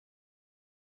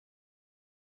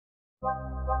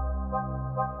Ta-da!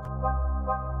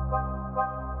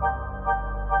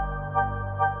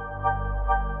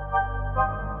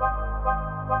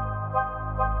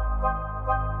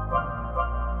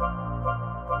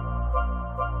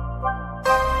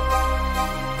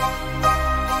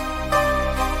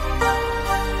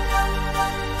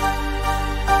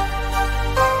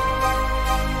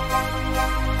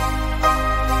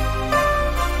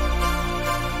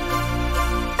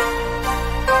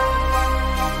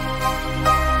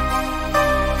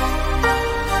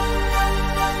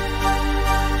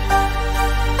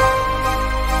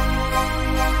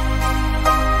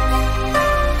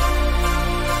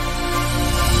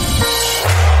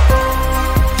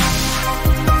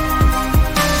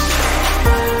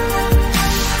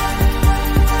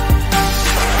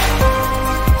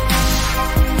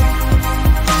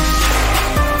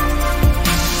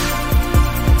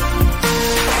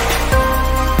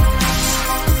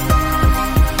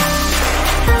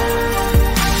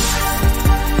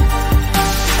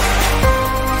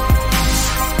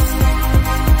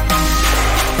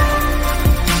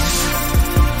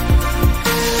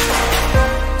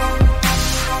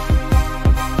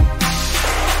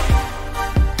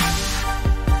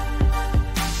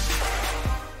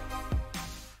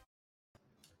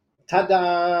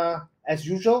 As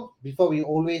usual, before we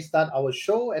always start our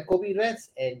show at Kobe Reds,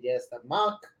 and yes, the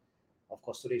mark, of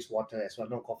course, today's water as well,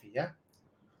 no coffee, yeah?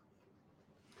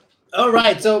 All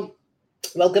right, so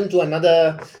welcome to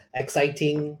another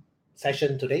exciting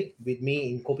session today with me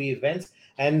in Kobe Events.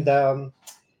 And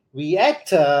we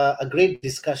had a great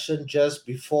discussion just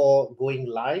before going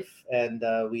live, and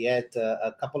we had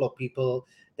a couple of people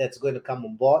that's going to come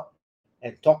on board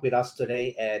and talk with us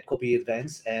today at Kobe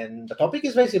Events. And the topic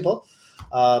is very simple.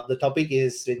 The topic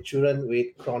is with children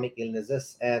with chronic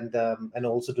illnesses, and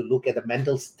also to look at the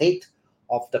mental state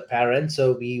of the parents.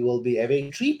 So we will be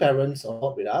having three parents on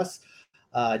board with us: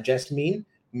 Jasmine,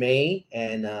 May,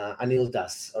 and Anil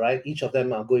Das. All right, each of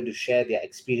them are going to share their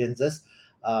experiences.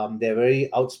 They're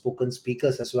very outspoken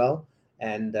speakers as well,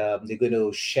 and they're going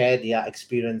to share their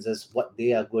experiences, what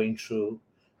they are going through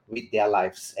with their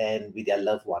lives and with their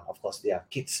loved one, of course, their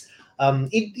kids.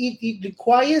 It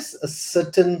requires a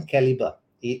certain caliber.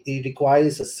 It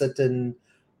requires a certain,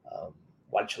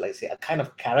 what shall I say, a kind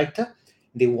of character.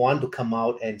 They want to come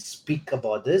out and speak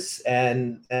about this,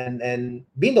 and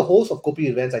being the host of Kopi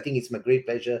Events, I think it's my great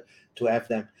pleasure to have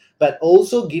them. But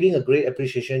also giving a great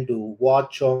appreciation to Hwa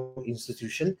Chong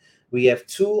Institution. We have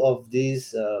two of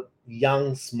these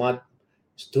young, smart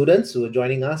students who are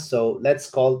joining us. So let's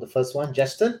call the first one,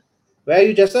 Justin. Where are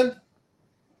you, Justin?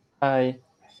 Hi.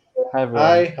 Hi, everyone.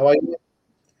 Hi, how are you?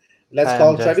 Let's Hi,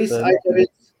 call I'm Travis. Justin. Hi, Travis.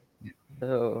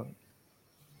 Hello.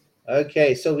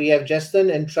 Okay, so we have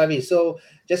Justin and Travis. So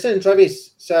Justin and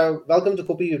Travis, so welcome to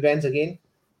Kopi Events again.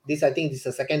 I think this is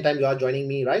the second time you are joining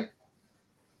me, right?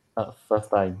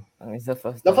 First time. It's the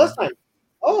first The time. first time.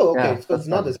 Oh, okay. Yeah, So it's first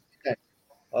not the time. second time.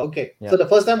 Okay. Yeah. So the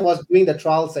first time was doing the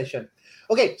trial session.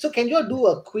 Okay, so can you do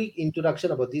a quick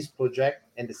introduction about this project,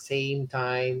 and the same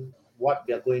time what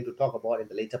we are going to talk about in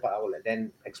the later part? I will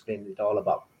then explain it all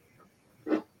about.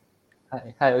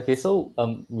 Hi. Okay, so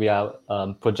we are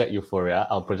Project Euphoria.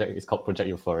 Our project is called Project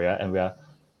Euphoria, and we are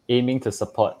aiming to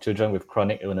support children with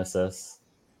chronic illnesses.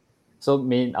 So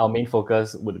our main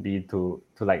focus would be to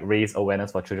like raise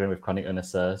awareness for children with chronic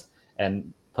illnesses,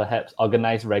 and perhaps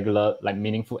organize regular like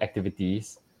meaningful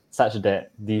activities such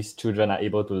that these children are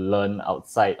able to learn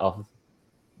outside of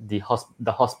the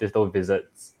hospital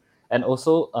visits. And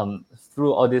also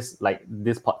through all this, like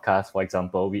this podcast, for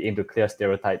example, we aim to clear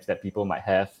stereotypes that people might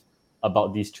have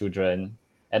about these children.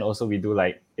 And also we do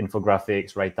like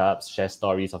infographics, write-ups, share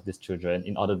stories of these children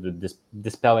in order to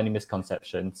dispel any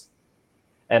misconceptions.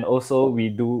 And also we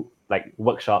do like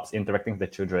workshops interacting with the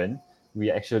children.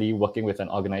 We are actually working with an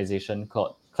organization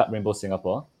called Club Rainbow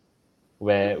Singapore,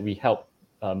 where we help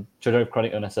children with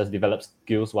chronic illnesses develop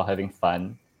skills while having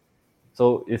fun.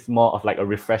 So it's more of like a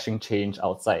refreshing change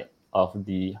outside of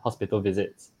the hospital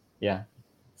visits. Yeah.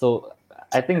 So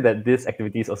I think that these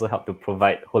activities also help to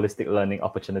provide holistic learning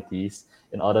opportunities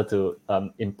in order to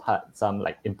impart some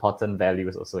like important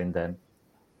values also in them.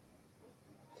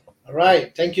 All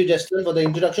right. Thank you, Justin, for the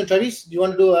introduction. Travis, do you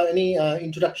want to do any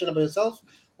introduction about yourself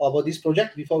or about this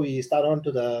project before we start on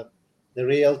to the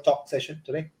real talk session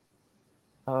today?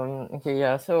 Okay,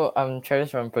 yeah. So I'm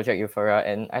Travis from Project Euphoria,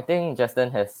 and I think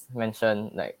Justin has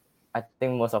mentioned like I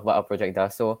think most of what our project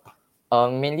does. So,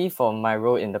 mainly for my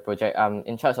role in the project, I'm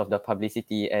in charge of the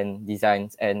publicity and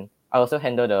designs, and I also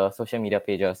handle the social media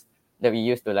pages that we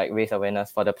use to like raise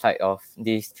awareness for the plight of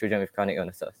these children with chronic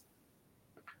illnesses.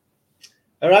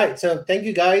 All right. So thank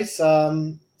you, guys.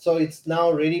 so it's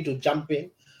now ready to jump in.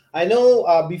 I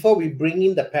know before we bring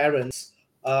in the parents,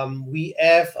 we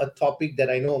have a topic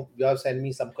that I know you have sent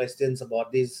me some questions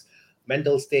about this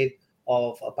mental state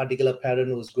of a particular parent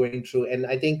who's going through. And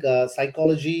I think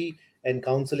psychology and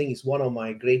counseling is one of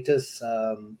my greatest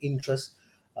interests,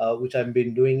 which I've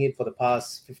been doing it for the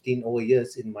past 15 over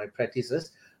years in my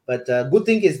practices. But good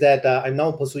thing is that I'm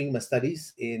now pursuing my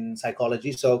studies in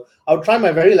psychology. So I'll try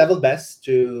my very level best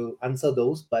to answer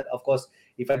those. But of course,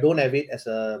 if I don't have it as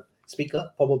a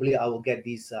speaker, probably I will get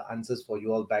these answers for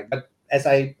you all back. But as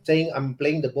I'm saying, I'm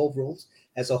playing the both roles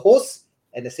as a host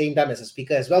at the same time as a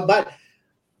speaker as well. But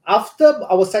after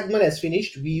our segment has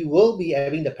finished, we will be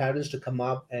having the parents to come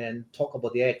up and talk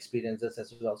about their experiences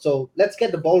as well. So let's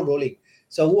get the ball rolling.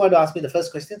 So who want to ask me the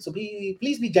first question? So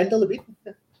please be gentle a bit.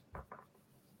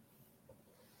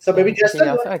 So maybe Okay, Justin,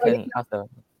 yeah, you so want I to start? can ask the.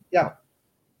 Yeah,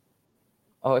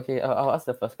 Oh, okay. I'll ask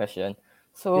the first question. yeah.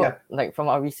 So, like from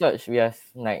our research, we have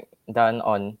like done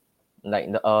on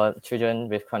like the children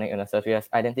with chronic illnesses. We have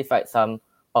identified some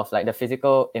of like the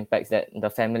physical impacts that the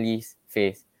families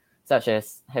face, such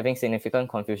as having significant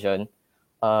confusion,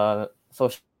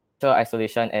 social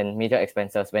isolation, and major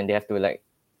expenses when they have to like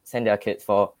send their kids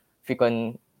for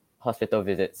frequent hospital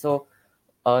visits. So,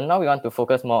 now we want to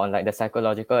focus more on like the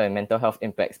psychological and mental health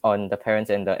impacts on the parents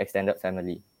and the extended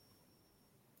family.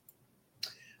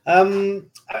 I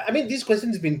mean, these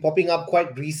questions have been popping up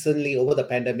quite recently over the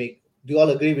pandemic. Do you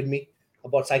all agree with me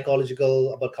about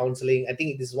psychological, about counseling? I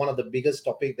think this is one of the biggest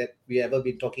topic that we ever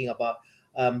been talking about.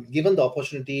 Given the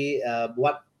opportunity,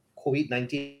 what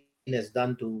COVID-19 has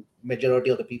done to majority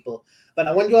of the people, but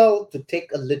I want you all to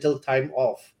take a little time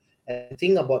off and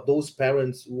think about those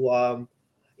parents who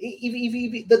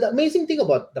the amazing thing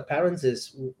about the parents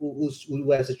is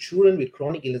who has a children with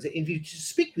chronic illness. If you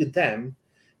speak with them,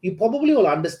 you probably will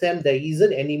understand there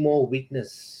isn't any more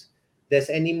weakness, there's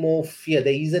any more fear,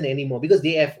 there isn't any more, because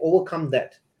they have overcome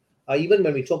that. Even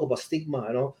when we talk about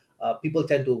stigma, people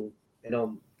tend to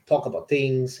talk about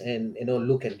things and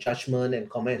look at judgment and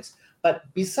comments.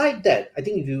 But beside that, I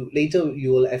think if you later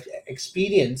you will have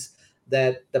experience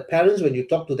that the parents, when you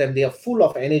talk to them, they are full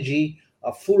of energy,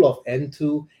 are full of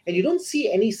enthu, and you don't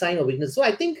see any sign of weakness. So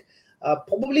I think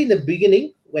probably in the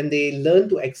beginning, when they learn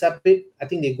to accept it, I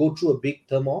think they go through a big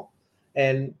turmoil,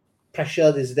 and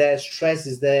pressure is there, stress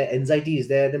is there, anxiety is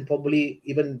there, then probably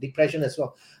even depression as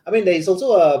well. I mean, there is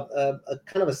also a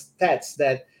kind of a stats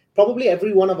that probably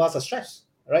every one of us are stressed,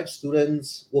 right?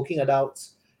 Students, working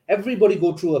adults, everybody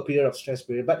go through a period of stress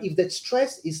period. But if that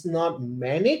stress is not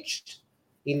managed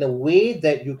in a way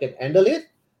that you can handle it,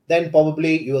 then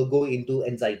probably you will go into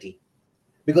anxiety,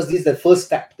 because this is the first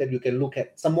step that you can look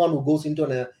at. Someone who goes into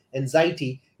an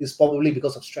anxiety is probably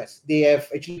because of stress. They have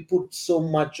actually put so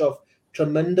much of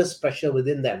tremendous pressure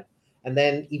within them, and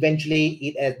then eventually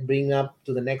it has bring up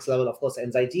to the next level, of course,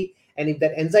 anxiety. And if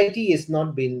that anxiety is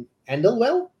not being handled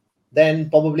well, then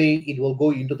probably it will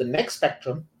go into the next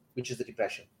spectrum, which is the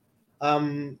depression.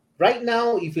 Right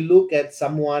now, if you look at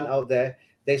someone out there,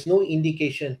 there's no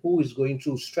indication who is going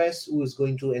through stress, who is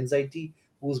going through anxiety,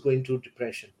 who's going through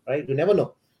depression, right? You never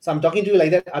know. So I'm talking to you like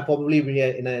that, I probably be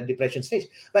in a depression stage.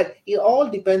 But it all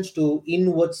depends to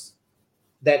inwards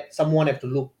that someone have to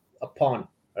look upon,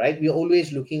 right? We're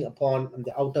always looking upon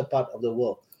the outer part of the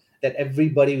world, that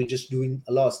everybody is just doing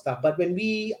a lot of stuff. But when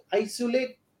we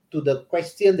isolate to the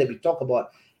question that we talk about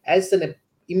as an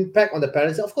impact on the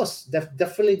parents, of course,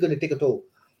 definitely going to take a toll.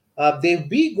 They'll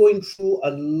be going through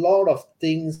a lot of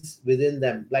things within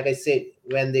them. Like I said,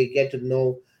 when they get to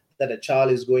know that a child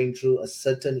is going through a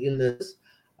certain illness,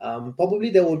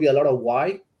 probably there will be a lot of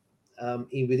why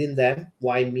within them.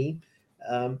 Why me?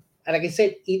 And like I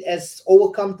said, it has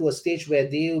overcome to a stage where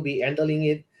they will be handling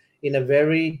it in a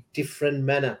very different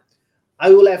manner. I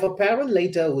will have a parent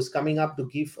later who's coming up to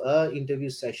give a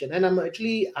interview session, and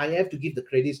I have to give the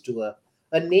credits to her.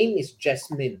 Her name is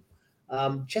Jasmine.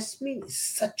 Jasmine is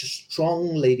such a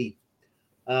strong lady.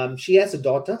 She has a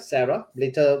daughter, Sarah.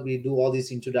 Later we do all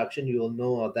this introduction, you will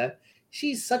know of that.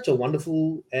 She's such a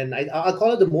wonderful, and I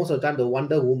call her the most of the time the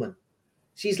Wonder Woman.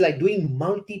 She's like doing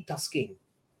multitasking,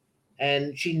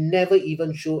 and she never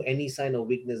even show any sign of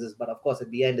weaknesses. But of course, at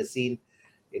behind the scene,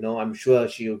 I'm sure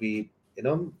she'll be,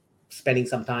 spending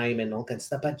some time and all kind of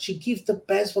stuff. But she gives the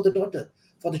best for the daughter,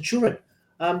 for the children.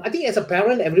 I think as a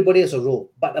parent, everybody has a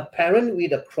role, but a parent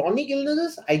with a chronic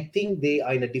illnesses, I think they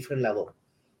are in a different level.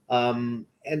 And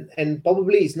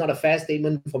probably it's not a fair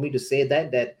statement for me to say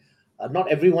that not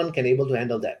everyone can able to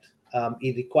handle that.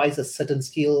 It requires a certain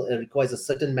skill, it requires a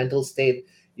certain mental state.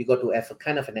 You got to have a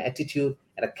kind of an attitude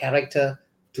and a character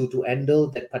to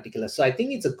handle that particular. So I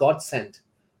think it's a godsend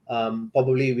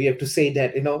Probably we have to say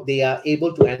that they are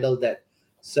able to handle that.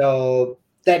 So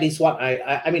that is what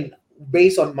I mean,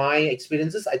 based on my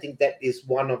experiences, I think that is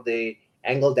one of the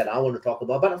angle that I want to talk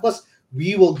about. But of course,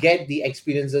 we will get the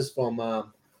experiences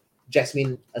from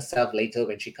Jasmine herself later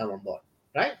when she come on board,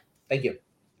 right? Thank you.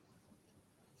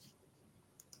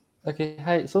 Okay,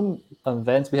 hi. So,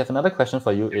 Vance, we have another question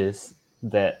for you. Is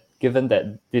that given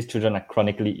that these children are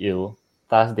chronically ill,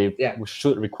 thus they Yeah.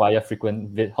 should require frequent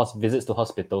visits to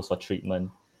hospitals for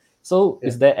treatment. So, Yeah.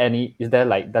 is there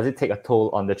like, does it take a toll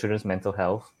on the children's mental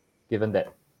health, given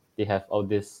that they have all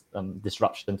this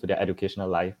disruption to their educational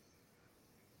life?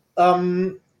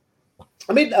 um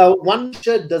I mean, one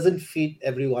shirt doesn't fit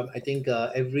everyone. I think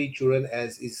every children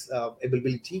has his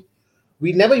ability.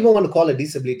 We never even want to call a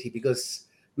disability because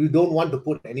we don't want to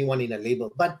put anyone in a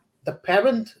label. But the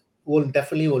parent will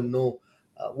definitely will know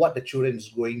what the children is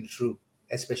going through,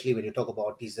 especially when you talk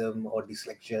about autism or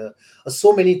dyslexia.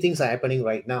 So many things are happening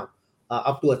right now.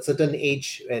 Up to a certain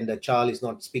age, when the child is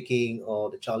not speaking or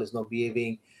the child is not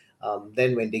behaving,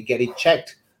 then when they get it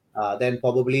checked, then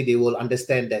probably they will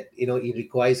understand that it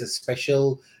requires a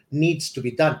special needs to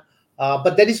be done.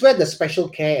 But that is where the special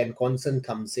care and concern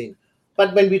comes in.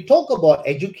 But when we talk about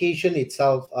education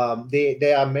itself,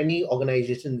 there are many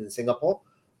organizations in Singapore,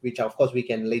 which of course we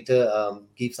can later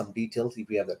give some details if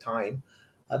we have the time.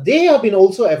 They have been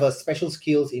also have a special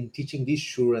skills in teaching these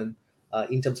children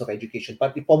in terms of education,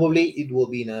 but probably it will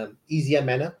be in a easier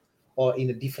manner or in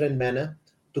a different manner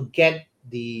to get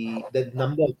the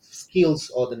number of skills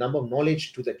or the number of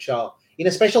knowledge to the child in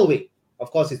a special way.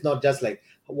 Of course, it's not just like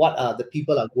what the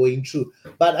people are going through,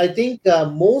 but I think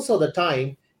most of the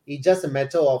time it's just a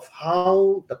matter of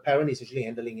how the parent is usually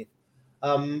handling it.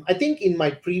 I think in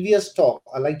my previous talk,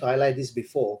 I like to highlight this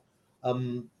before.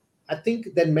 Um, I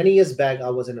think that many years back, I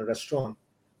was in a restaurant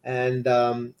and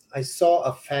I saw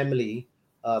a family,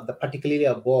 particularly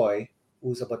a boy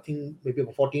who's about, I think, maybe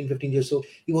about 14, 15 years old.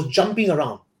 He was jumping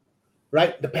around,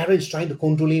 right? The parent is trying to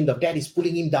control him, the dad is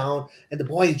pulling him down, and the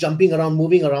boy is jumping around,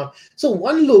 moving around. So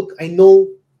one look, I know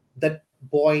that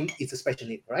boy is a special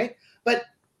need, right? But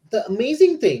the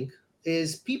amazing thing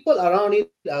is people around it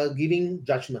are giving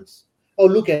judgments. Oh,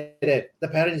 look at it, the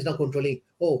parent is not controlling.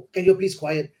 Oh, can you please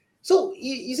quiet? So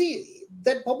you see,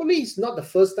 that probably is not the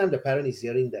first time the parent is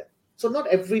hearing that. So not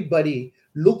everybody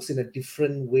looks in a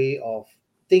different way of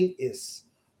thing is.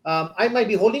 I might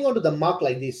be holding on to the mark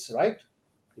like this, right?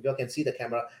 If you all can see the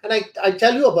camera. And I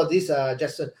tell you about this,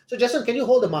 Justin. So, Justin, can you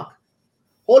hold the mark?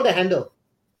 Hold the handle.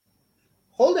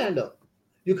 Hold the handle.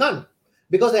 You can't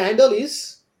because the handle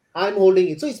is I'm holding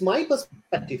it. So it's my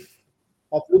perspective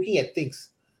of looking at things.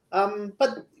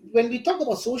 But when we talk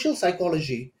about social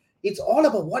psychology, it's all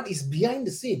about what is behind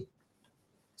the scene.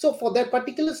 So for that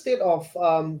particular state of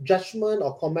judgment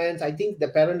or comments, I think the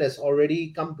parent has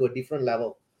already come to a different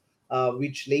level,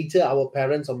 which later our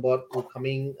parents on board who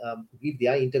coming give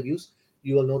their interviews.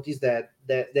 You will notice that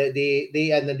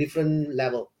they are in a different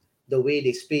level. The way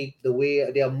they speak, the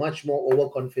way they are much more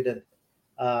overconfident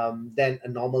than a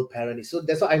normal parent is. So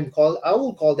that's what I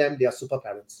will call them. They are super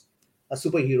parents,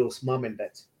 superheroes, mom and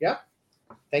dad. Yeah.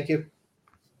 Thank you.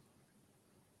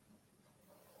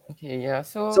 Okay, yeah.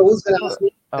 So So who's gonna ask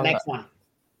me the um next one?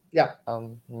 Yeah.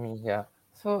 me, yeah.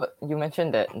 So you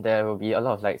mentioned that there will be a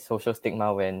lot of like social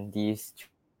stigma when these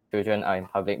children are in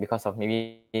public because of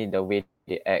maybe the way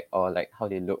they act or like how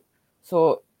they look.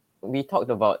 So we talked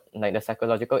about like the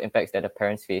psychological impacts that the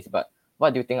parents face, but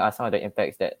what do you think are some of the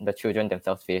impacts that the children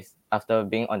themselves face after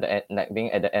being on the end, like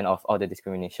being at the end of all the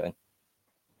discrimination?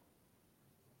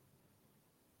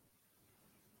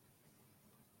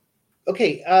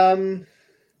 Okay.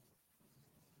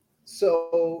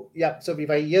 So yeah, so if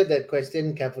I hear that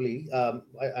question carefully,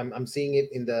 I'm seeing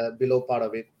it in the below part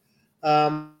of it.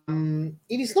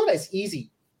 It is not as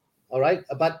easy, all right.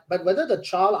 But whether the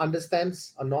child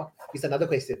understands or not is another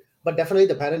question. But definitely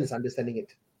the parent is understanding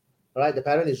it, all right. The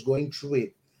parent is going through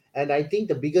it, and I think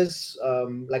the biggest,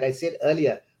 like I said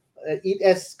earlier, it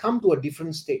has come to a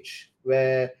different stage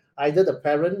where either the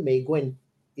parent may go and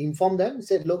inform them,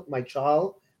 said, "Look, my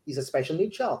child is a special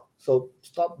need child, so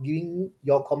stop giving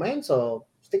your comments or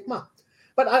stigma."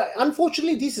 But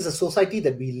unfortunately, this is a society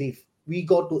that we live. We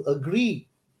got to agree,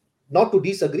 not to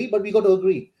disagree, but we got to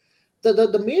agree.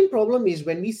 The main problem is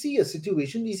when we see a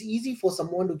situation, it's easy for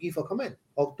someone to give a comment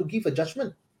or to give a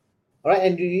judgment. All right.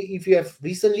 And if you have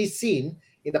recently seen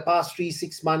in the past 3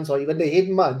 6 months or even the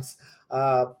 8 months,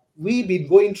 we've been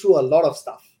going through a lot of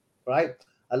stuff, right?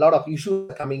 A lot of issues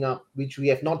are coming up which we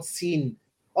have not seen,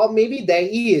 or maybe there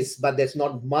is but there's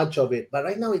not much of it. But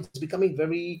right now it's becoming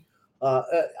very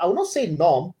I will not say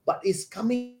norm, but it's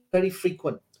coming very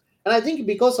frequent. And I think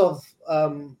because of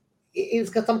it's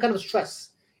got some kind of stress,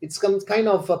 it's some kind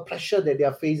of pressure that they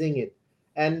are facing it.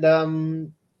 And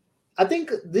I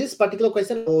think this particular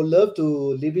question, I would love to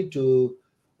leave it to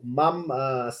Mom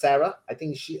Sarah. I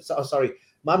think sorry,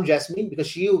 Mom Jasmine, because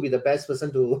she will be the best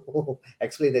person to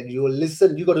explain that. You will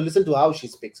listen, you got to listen to how she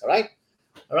speaks. All right.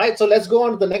 All right. So let's go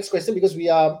on to the next question, because we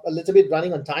are a little bit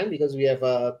running on time, because we have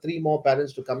three more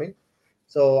parents to come in.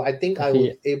 So I think I will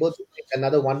Okay. able to take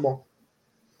another one more.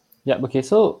 Yeah. Okay.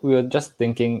 So we were just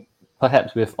thinking,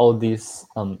 perhaps with all these,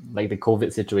 like the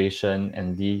COVID situation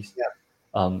and these,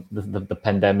 Yeah. the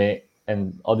pandemic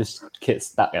and all these kids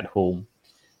stuck at home,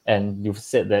 and you've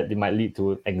said that they might lead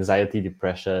to anxiety,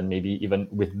 depression, maybe even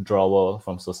withdrawal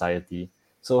from society.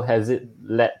 So has it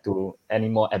led to any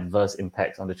more adverse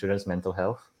impacts on the children's mental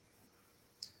health?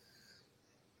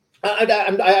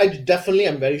 I definitely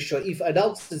am very sure if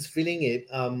adults is feeling it,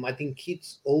 I think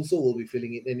kids also will be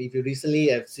feeling it. And if you recently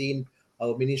have seen,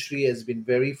 our ministry has been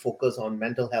very focused on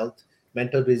mental health,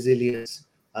 mental resilience.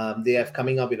 They have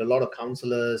coming up with a lot of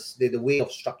counselors. The way of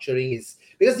structuring is,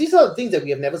 because these are things that we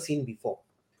have never seen before.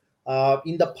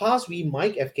 In the past, we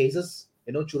might have cases,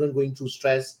 children going through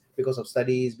stress because of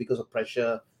studies, because of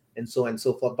pressure, and so on and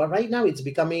so forth. But right now, it's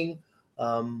becoming,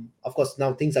 of course,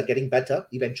 now things are getting better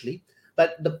eventually.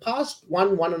 But the past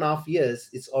 1.5 years,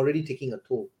 it's already taking a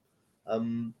toll. A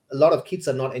lot of kids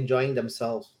are not enjoying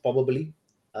themselves, probably.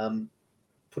 Um,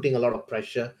 Putting a lot of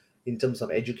pressure in terms of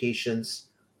educations,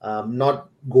 not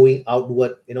going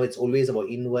outward. It's always about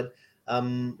inward.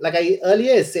 Like I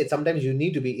earlier said, sometimes you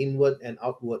need to be inward and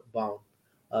outward bound.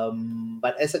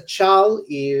 But as a child,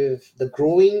 if the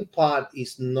growing part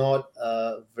is not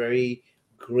very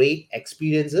great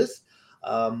experiences,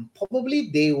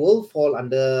 probably they will fall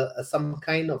under some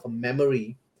kind of a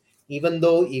memory, even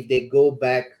though if they go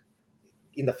back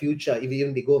in the future, if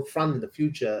even they go front in the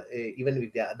future, even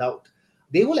if they're adult,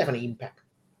 they will have an impact.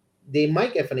 They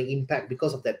might have an impact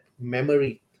because of that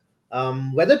memory.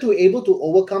 Whether to able to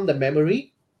overcome the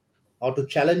memory or to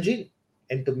challenge it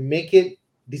and to make it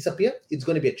disappear, it's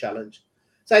going to be a challenge.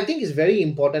 So I think it's very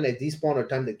important at this point of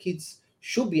time that kids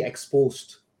should be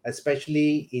exposed,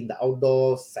 especially in the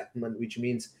outdoor segment, which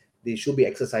means they should be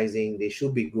exercising, they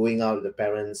should be going out with the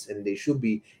parents, and they should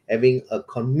be having a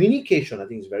communication. I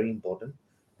think it's very important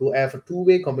to have a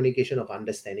two-way communication of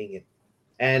understanding it.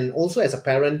 And also as a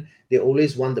parent, they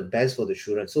always want the best for the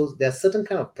children. So there are certain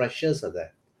kind of pressures are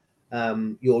there.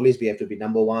 You always have to be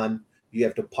number one. You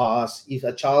have to pass. If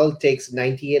a child takes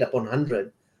 98 upon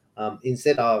 100,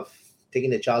 instead of taking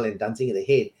the child and dancing in the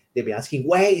head, they'll be asking,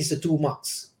 where is the 2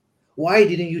 marks? Why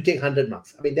didn't you take 100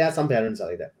 marks? I mean, there are some parents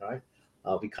like that, right?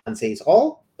 We can't say it's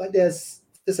all, but there's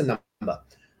a number.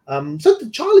 So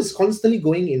the child is constantly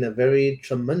going in a very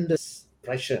tremendous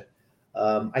pressure.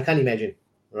 I can't imagine,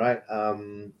 right?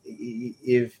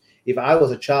 If I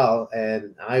was a child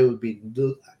and I would be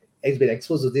has been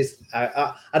exposed to this,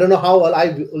 I don't know how well I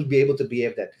will be able to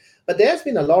behave that. But there has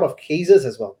been a lot of cases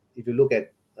as well. If you look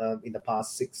at in the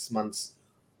past 6 months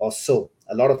or so,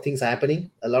 a lot of things are happening.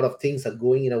 A lot of things are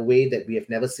going in a way that we have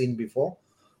never seen before.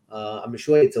 I'm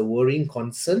sure it's a worrying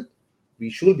concern. We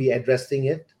should be addressing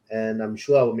it, and I'm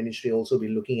sure our ministry also be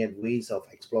looking at ways of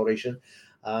exploration.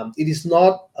 It is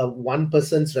not a one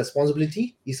person's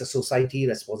responsibility; it's a society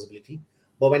responsibility.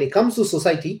 But when it comes to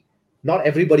society, not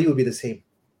everybody will be the same.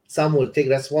 Some will take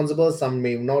responsible, some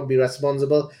may not be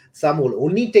responsible, some will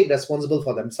only take responsible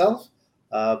for themselves,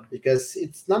 because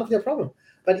it's none of their problem.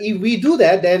 But if we do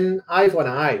that, then eye for an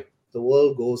eye, the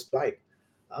world goes blind.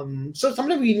 So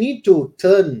sometimes we need to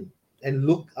turn and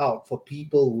look out for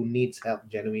people who needs help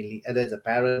genuinely, whether it's a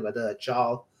parent, whether a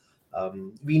child.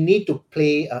 We need to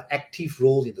play an active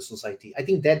role in the society. I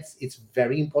think it's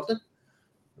very important.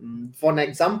 For an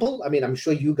example, I mean, I'm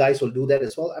sure you guys will do that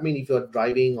as well. I mean, if you're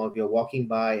driving or if you're walking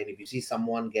by and if you see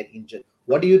someone get injured,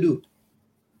 what do?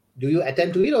 Do you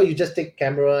attend to it, or you just take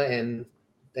camera and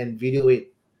video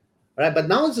it? Right? But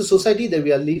now it's a society that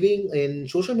we are living in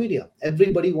social media.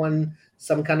 Everybody want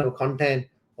some kind of content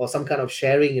or some kind of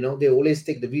sharing. They always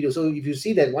take the video. So if you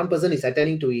see that one person is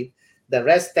attending to it, the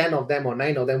rest 10 of them or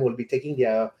 9 of them will be taking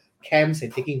their cams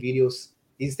and taking videos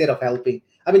instead of helping.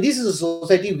 I mean, this is a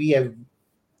society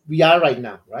we are right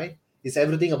now, right? It's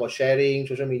everything about sharing,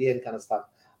 social media, and kind of stuff.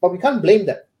 But we can't blame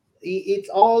that. It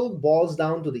all boils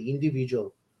down to the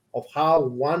individual of how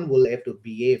one will have to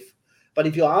behave. But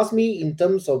if you ask me in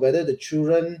terms of whether the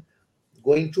children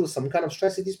going through some kind of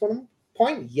stress at this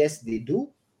point, yes, they do.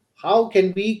 How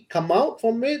can we come out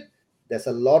from it? There's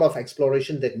a lot of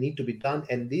exploration that need to be done,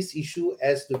 and this issue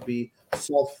has to be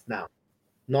solved now,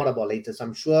 not about later. So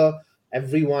I'm sure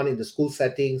everyone in the school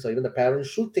settings or even the parents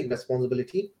should take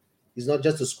responsibility It's not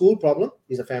just a school problem,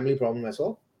 it's a family problem as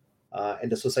well,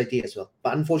 and the society as well.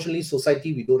 But unfortunately,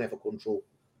 society, we don't have a control.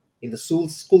 In the school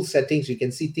settings, you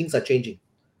can see things are changing.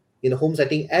 In the home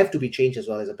setting, have to be changed as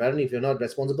well. As a parent, if you're not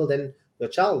responsible, then your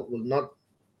child will not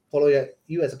follow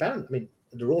you as a parent. I mean,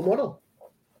 the role model.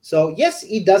 So yes,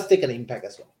 it does take an impact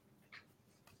as well.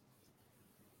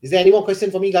 Is there any more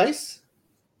question for me, guys?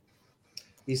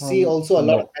 You see also a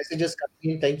lot of messages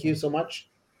coming in. Thank you so much.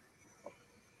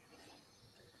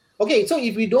 Okay, so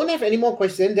if we don't have any more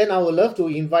questions, then I would love to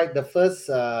invite the first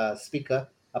speaker,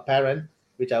 a parent,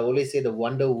 which I always say the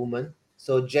Wonder Woman.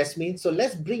 So Jasmine. So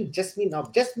let's bring Jasmine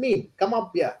up. Jasmine, come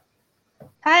up here.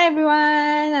 Hi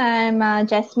everyone, I'm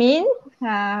Jasmine.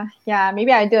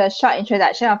 Maybe I'll do a short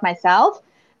introduction of myself.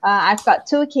 I've got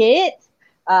two kids.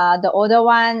 The older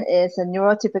one is a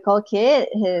neurotypical kid.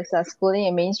 He's schooling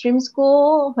in mainstream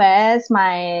school, whereas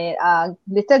my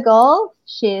little girl,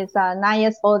 she's 9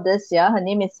 years old this year. Her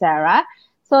name is Sarah.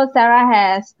 So Sarah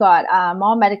has got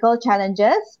more medical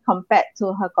challenges compared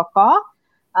to her koko.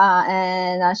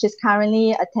 And she's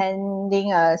currently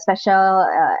attending a special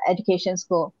education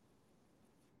school.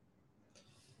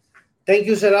 Thank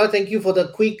you, Sarah. Thank you for the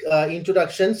quick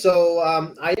introduction. So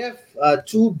I have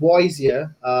two boys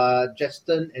here,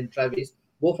 Justin and Travis.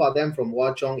 Both of them from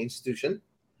Hwa Chong Institution.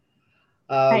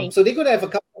 So they're going to have a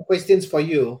couple of questions for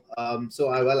you. So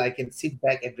I can sit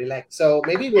back and relax. So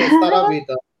maybe we'll start out with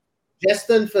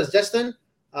Justin first. Justin,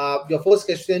 your first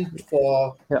question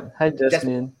for... Yeah. Hi,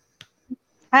 Jasmine.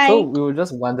 Hi. So we were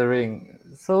just wondering,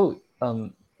 so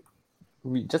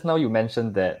just now you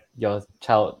mentioned that your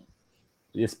child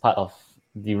is part of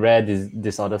the rare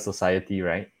disorder society,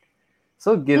 right?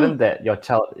 So given that your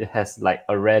child has like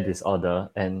a rare disorder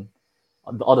and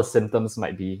all the symptoms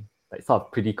might be like sort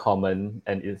of pretty common,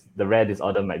 and the rare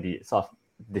disorder might be sort of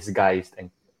disguised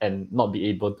and not be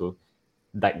able to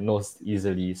diagnose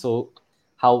easily. So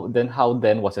how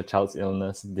then was your child's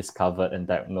illness discovered and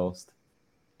diagnosed,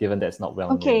 given that it's not well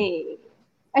known? Okay.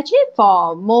 Actually,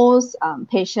 for most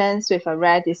patients with a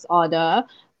rare disorder,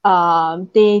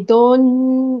 they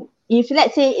don't, if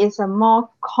let's say it's a more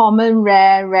common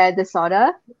rare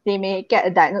disorder, they may get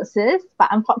a diagnosis. But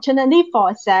unfortunately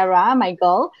for Sarah, my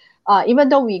girl, even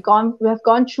though we have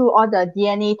gone through all the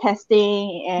DNA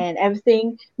testing and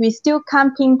everything, we still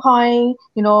can't pinpoint,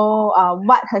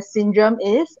 what her syndrome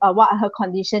is or what her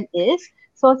condition is.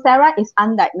 So Sarah is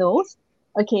undiagnosed.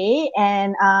 Okay,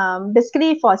 and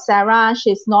basically for Sarah,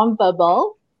 she's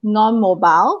non-verbal,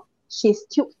 non-mobile, she's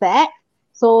tube fed.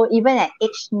 So even at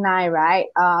age 9, right,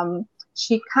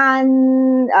 she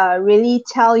can't really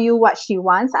tell you what she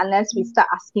wants unless we start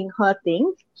asking her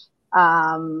things.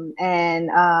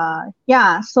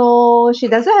 So she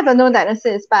doesn't have a no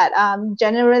diagnosis, but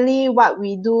generally what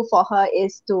we do for her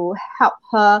is to help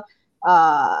her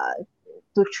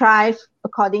to thrive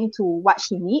according to what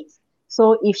she needs.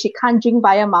 So if she can't drink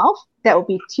via mouth, that will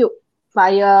be tube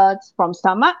via from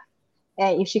stomach.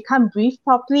 And if she can't breathe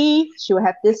properly, she will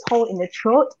have this hole in the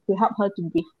throat to help her to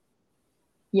breathe.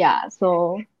 Yeah,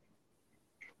 so.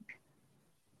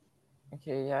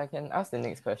 Okay, yeah, I can ask the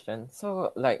next question.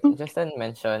 So, like Justin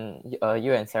mentioned,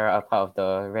 you and Sarah are part of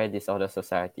the Rare Disorder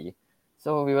Society.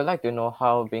 So we would like to know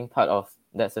how being part of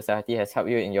that society has helped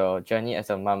you in your journey as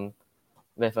a mom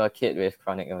with a kid with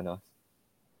chronic illness.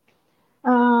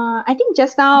 I think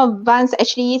just now Vance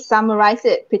actually summarized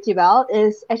it pretty well.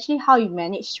 Is actually how you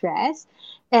manage stress,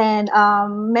 and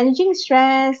managing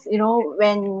stress.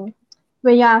 When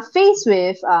you are faced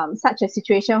with such a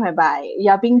situation whereby you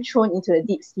are being thrown into the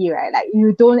deep sea, right? Like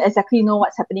you don't exactly know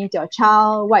what's happening to your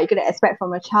child, what you're gonna expect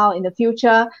from a child in the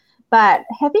future. But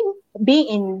being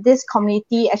in this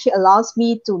community actually allows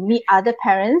me to meet other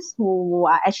parents who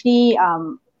are actually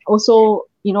also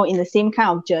in the same kind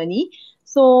of journey.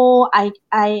 So I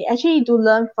actually do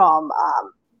learn from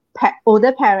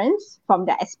older parents, from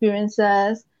their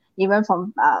experiences, even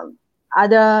from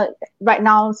other. Right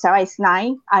now, Sarah is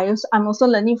 9. I'm also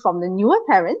learning from the newer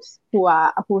parents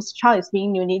whose child is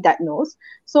being newly diagnosed.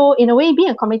 So in a way, being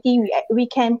a community, we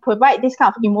can provide this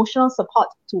kind of emotional support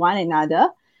to one another.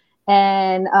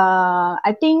 And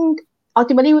I think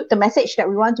ultimately the message that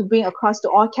we want to bring across to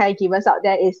all caregivers out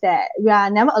there is that we are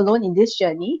never alone in this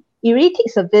journey. It really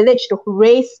takes a village to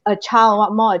raise a child,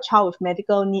 what more a child with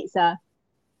medical needs.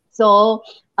 So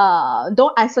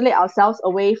don't isolate ourselves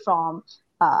away from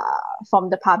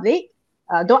the public.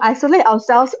 Don't isolate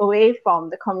ourselves away from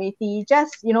the community.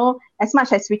 Just, as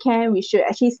much as we can, we should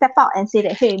actually step out and say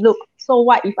that, hey, look, so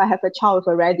what if I have a child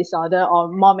with a rare disorder or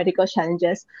more medical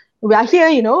challenges? We are here,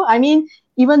 I mean,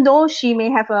 even though she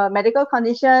may have a medical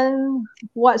condition,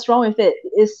 what's wrong with it?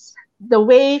 the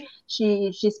way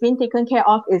she's been taken care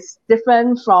of is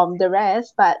different from the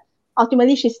rest, but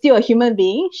ultimately she's still a human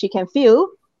being. She can feel,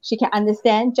 she can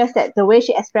understand, just that the way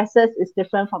she expresses is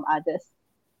different from others.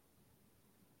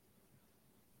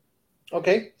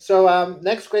 Okay, so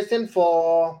next question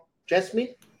for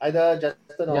Jasmine, either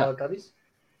Justin Yeah. or Travis.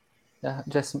 Yeah,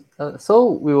 just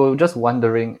so we were just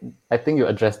wondering. I think you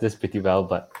addressed this pretty well,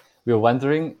 but we were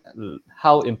wondering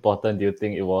how important do you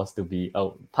think it was to be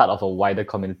a part of a wider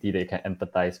community that you can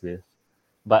empathize with?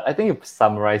 But I think you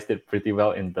summarized it pretty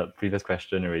well in the previous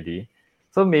question already.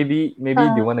 So maybe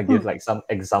do you want to give like some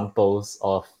examples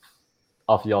of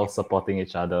y'all supporting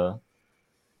each other?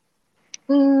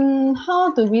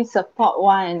 How do we support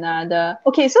one another?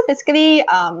 Okay, so basically,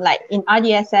 like in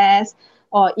RDSS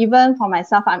or even for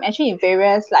myself, I'm actually in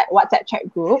various like WhatsApp chat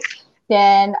groups.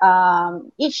 Then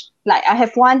each, like I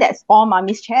have one that's all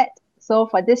mummies chat. So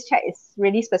for this chat, it's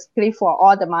really specifically for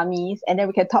all the mummies, and then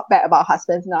we can talk back about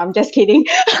husbands. No, I'm just kidding.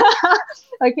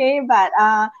 Okay, but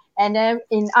and then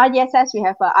in RDSS, we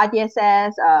have a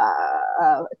RDSS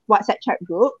WhatsApp chat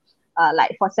group.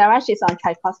 Like for Sarah, she's on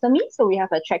trichostomy, so we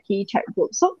have a Trachea chat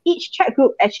group. So each chat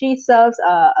group actually serves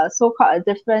a so-called a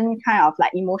different kind of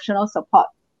like emotional support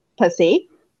per se.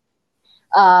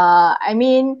 I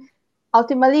mean,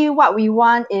 ultimately, what we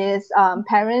want is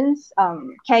parents,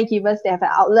 caregivers, they have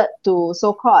an outlet to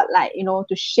so-called like,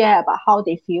 to share about how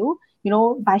they feel.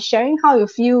 By sharing how you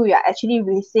feel, you're actually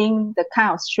releasing the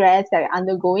kind of stress that you're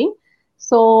undergoing.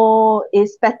 So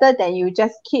it's better than you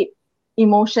just keep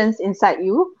emotions inside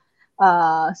you.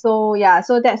 So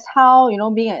that's how,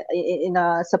 being in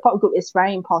a support group is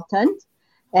very important.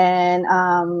 And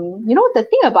the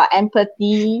thing about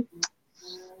empathy,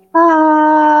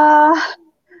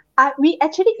 we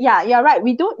actually, you're right.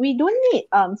 We don't need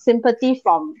sympathy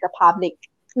from the public.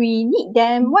 We need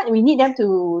them. What we need them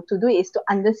to do is to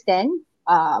understand.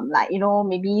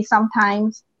 Maybe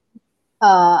sometimes,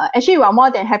 actually, we are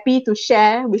more than happy to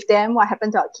share with them what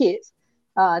happened to our kids.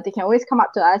 They can always come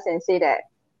up to us and say that,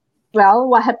 well,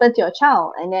 what happened to your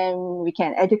child, and then we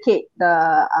can educate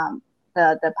the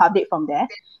public from there.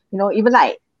 Even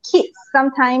like kids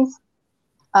sometimes,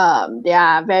 they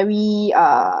are very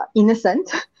innocent.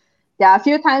 There are a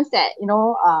few times that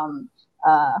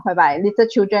whereby little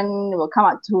children will come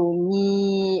up to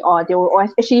me, or they will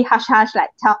actually hush like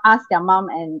ask their mom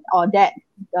and or dad,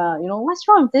 what's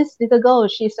wrong with this little girl?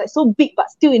 She's like so big but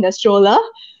still in the stroller.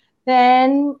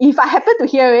 Then if I happen to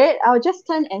hear it, I'll just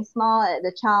turn and smile at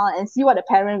the child and see what the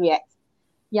parent reacts.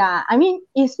 Yeah, I mean,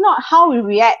 it's not how we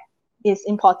react is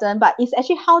important, but it's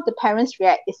actually how the parents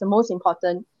react is the most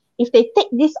important. If they take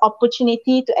this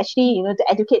opportunity to actually, to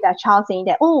educate their child, saying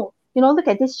that, oh, look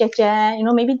at this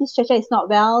Jeje, maybe this Jeje is not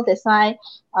well, that's why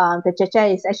the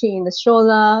Jeje is actually in the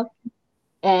stroller.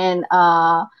 And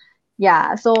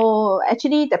so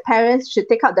actually the parents should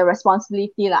take out the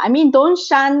responsibility. I mean, don't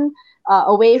shun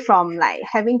away from like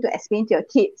having to explain to your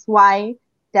kids why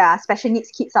there are special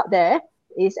needs kids out there.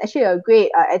 Is actually a great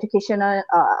educational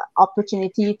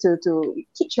opportunity to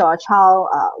teach your child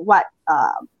what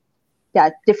there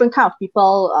are different kind of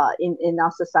people in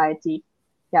our society.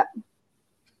 Yeah.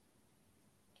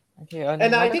 Okay,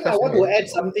 And I think I want to add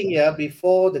is- something here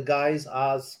before the guys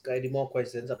ask any more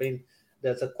questions. I mean,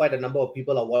 there's quite a number of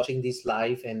people are watching this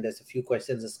live, and there's a few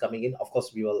questions that's coming in. Of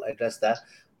course, we will address that.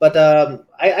 But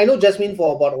I know Jasmine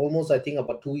for about almost, I think,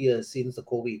 about 2 years since the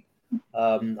COVID.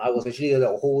 I was actually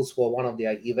the host for one of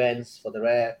their events for the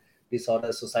Rare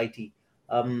Disorder Society.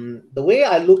 The way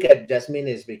I look at Jasmine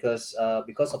is because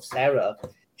of Sarah,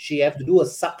 she have to do a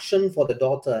suction for the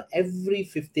daughter every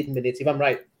 15 minutes, if I'm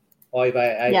right. Or if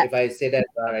I say that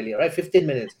earlier, right? 15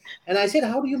 minutes. And I said,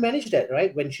 how do you manage that,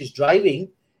 right? When she's driving,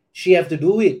 she have to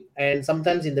do it. And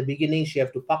sometimes in the beginning, she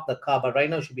have to park the car. But right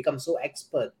now, she becomes so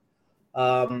expert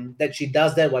that she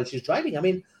does that while she's driving. I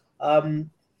mean, can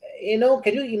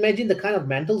you imagine the kind of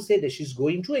mental state that she's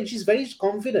going through? And she's very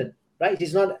confident, right?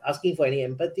 She's not asking for any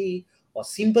empathy or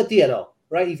sympathy at all,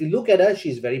 right? If you look at her,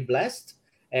 she's very blessed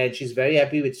and she's very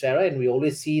happy with Sarah. And we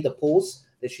always see the posts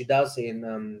that she does in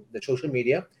the social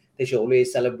media. They should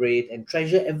always celebrate and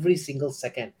treasure every single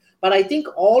second. But I think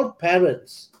all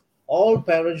parents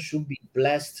should be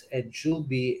blessed and should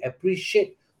be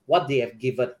appreciate what they have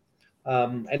given.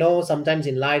 I know sometimes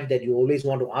in life that you always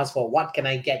want to ask for what can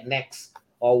I get next,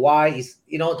 or why is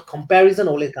comparison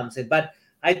always comes in. But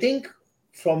I think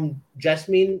from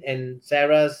Jasmine and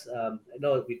Sarah's,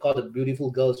 we call it beautiful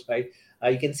girls, right?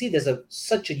 You can see there's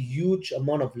such a huge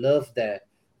amount of love there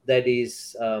that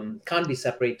is can't be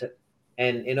separated.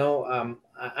 And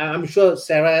I'm sure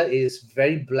Sarah is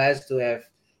very blessed to have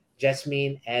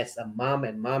Jasmine as a mom,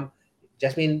 and mom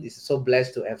Jasmine is so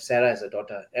blessed to have Sarah as a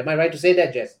daughter. Am I right to say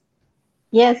that, Jess?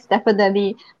 Yes,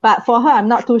 definitely. But for her, I'm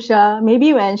not too sure.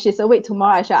 Maybe when she's awake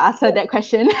tomorrow, I shall ask her that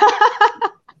question.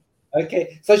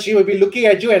 Okay, so she will be looking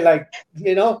at you and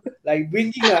like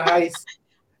winking her eyes.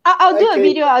 I'll do a Okay,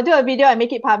 video. I'll do a video and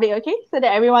make it public, okay? So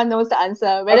that everyone knows the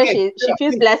answer. Whether okay, she sure.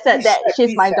 feels Please, blessed please that share, she's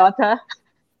please my share. daughter.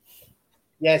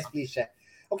 Yes, please share.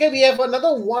 Okay, we have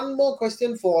one more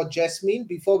question for Jasmine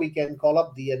before we can call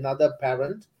up the another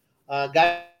parent.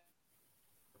 Guys,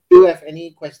 do you have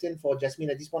any question for Jasmine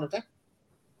at this point of time?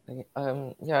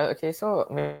 Okay, yeah, okay, so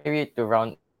maybe to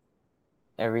round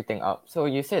everything up. So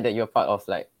you said that you're part of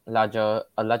like a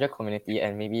larger community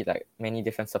and maybe like many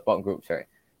different support groups, right?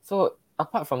 So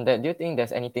apart from that, do you think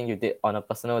there's anything you did on a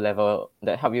personal level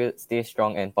that helped you stay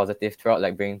strong and positive throughout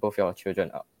like bringing both your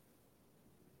children up?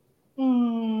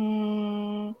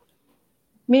 Hmm,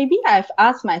 maybe I've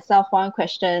asked myself one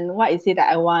question: what is it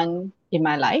that I want in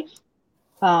my life?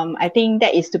 I think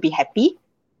that is to be happy.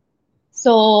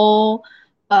 So,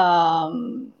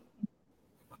 um,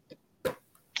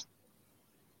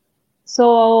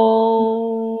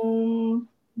 so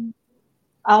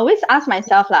I always ask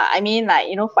myself lah. I mean, like,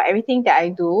 for everything that I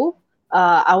do,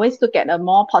 I always look at the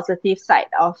more positive side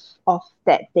of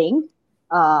that thing.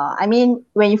 I mean,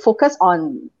 when you focus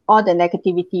on all the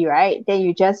negativity, right, then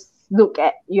you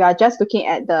are just looking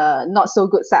at the not so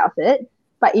good side of it.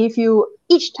 But if you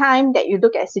each time that you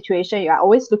look at a situation, you are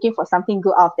always looking for something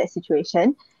good out of that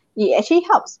situation. It actually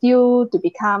helps you to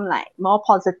become like more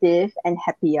positive and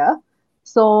happier.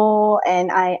 So,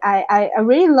 and I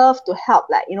really love to help,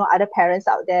 like, other parents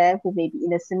out there who may be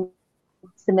in a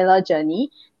similar journey,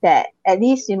 that at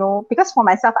least, because for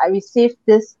myself, I received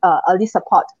this early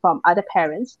support from other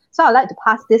parents. So I like to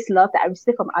pass this love that I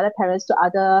received from other parents to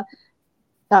other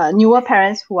newer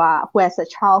parents who has a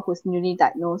child who's newly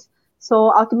diagnosed.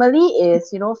 So ultimately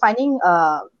is, finding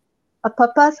a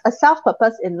purpose, a self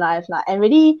purpose in life, and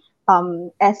really,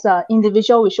 as an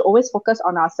individual, we should always focus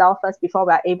on ourselves first before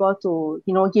we are able to,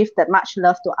 give that much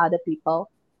love to other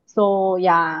people. So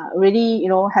yeah, really,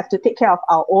 have to take care of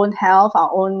our own health,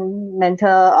 our own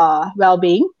mental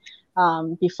well-being,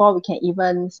 before we can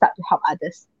even start to help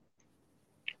others.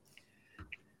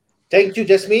 Thank you,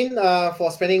 Jasmine,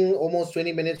 for spending almost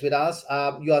 20 minutes with us.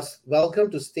 You are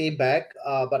welcome to stay back,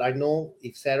 but I know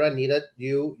if Sarah needed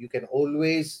you, you can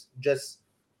always just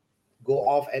go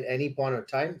off at any point of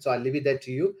time. So I'll leave it there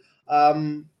to you.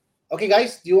 Okay,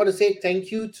 guys, do you want to say thank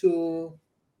you to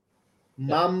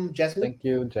Mom Jasmine? Thank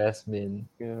you, Jasmine.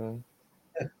 Yeah.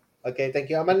 Okay, thank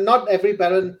you. I mean, not every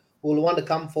parent will want to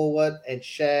come forward and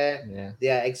share Yeah.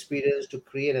 their experience to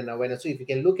create an awareness. So if you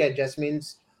can look at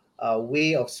Jasmine's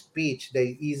way of speech,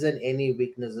 there isn't any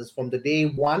weaknesses from the day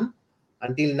one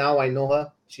until now. I know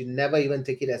her; she never even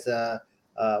take it as a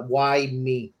why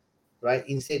me, right?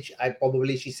 Instead,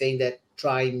 she's saying that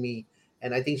try me,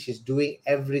 and I think she's doing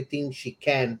everything she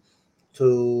can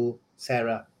to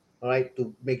Sarah, all right,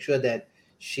 to make sure that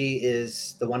she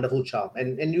is the wonderful child.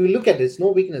 And you look at this,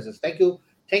 no weaknesses. Thank you,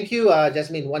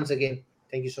 Jasmine, once again.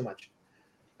 Thank you so much.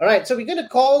 All right, so we're going to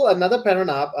call another parent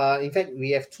up. In fact,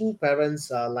 we have two parents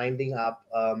lining up.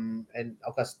 And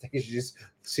of course, thank you. Just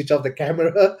switch off the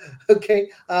camera.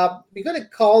 Okay, we're going to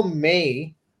call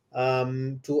May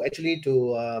to actually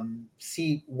to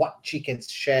see what she can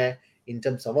share in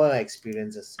terms of her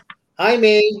experiences. Hi,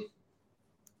 May.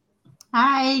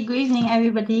 Hi, good evening,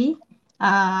 everybody.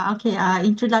 Okay,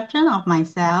 introduction of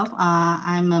myself.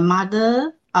 I'm a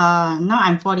mother. Now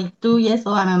I'm 42 years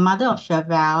old. I'm a mother of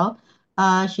Chevelle.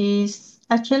 She's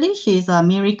a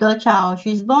miracle child.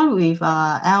 She's born with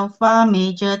alpha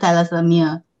major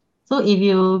thalassemia. So if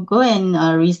you go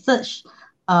and research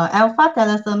alpha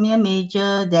thalassemia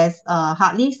major, there's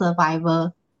hardly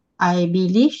survivor. I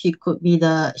believe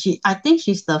I think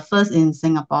she's the first in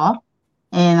Singapore,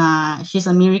 and she's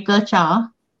a miracle child.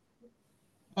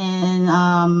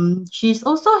 And she's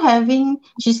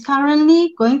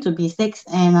currently going to be 6,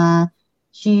 and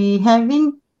she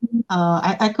having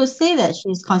I could say that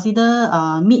she's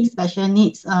considered meet special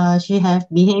needs. She have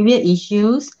behavior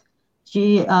issues.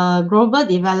 She global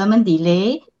development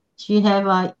delay. She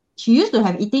used to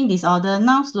have eating disorder.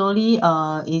 Now slowly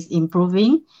is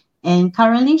improving, and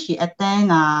currently she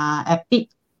attend EPIC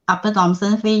Upper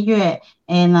Thomson Fei Yue,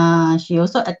 and she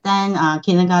also attend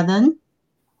kindergarten.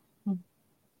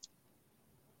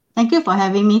 Thank you for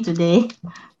having me today.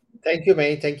 Thank you,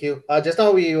 May. Thank you. Just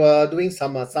now we were doing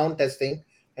some sound testing,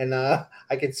 and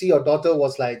I can see your daughter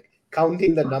was like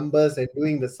counting the numbers and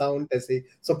doing the sound testing.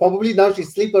 So probably now she's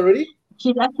asleep already.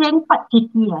 She's actually quite picky.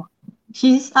 Yeah.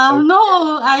 She's Okay.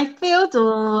 no, I failed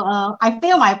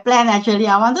my plan actually.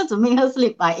 I wanted to make her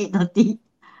sleep by 8:30.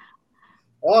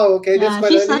 Oh, okay, that's Yeah,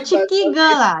 quite she's a early, but cheeky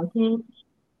girl.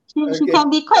 She okay. can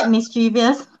be quite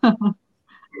mischievous.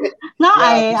 Now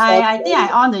Yeah, we saw I think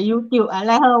I on the YouTube. I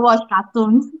let her watch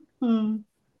cartoons. Hmm.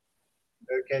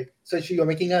 okay. So you're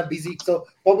making her busy. So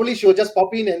probably she will just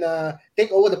pop in and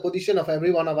take over the position of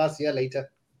every one of us here later.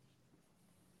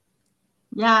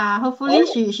 Yeah, All hopefully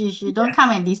right. she don't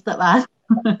come and disturb us.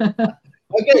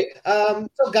 Okay.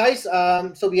 So guys,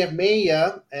 so we have May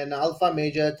here and Alpha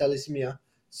Major Thalassemia.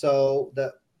 So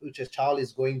the which a child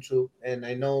is going through, and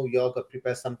I know you all got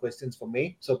prepared some questions for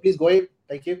May. So please go ahead.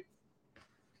 Thank you.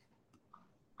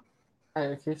 Hi,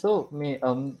 okay, so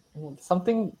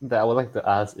something that I would like to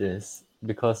ask is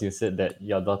because you said that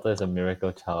your daughter is a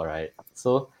miracle child, right?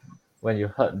 So when you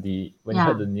Yeah. heard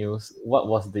the news, what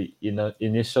was the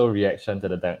initial reaction to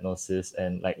the diagnosis,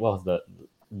 and like what was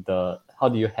the how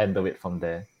do you handle it from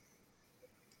there?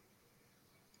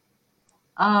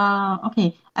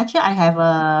 Okay. Actually, I have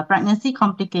a pregnancy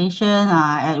complication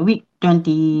at week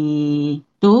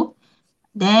 22.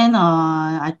 Then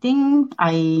I think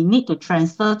I need to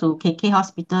transfer to KK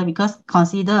hospital because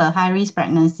consider a high risk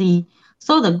pregnancy.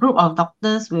 So the group of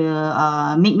doctors will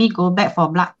make me go back for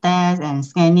blood tests and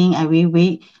scanning every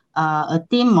week. A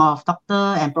team of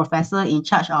doctor and professor in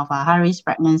charge of a high risk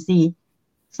pregnancy.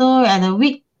 So at the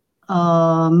week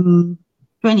um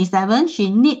 27, she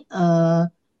need a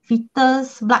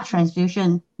fetus blood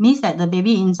transfusion. Means that the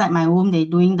baby inside my womb, they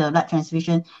doing the blood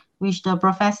transfusion, which the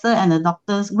professor and the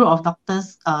doctors, group of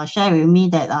doctors share with me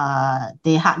that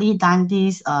they hardly done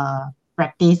this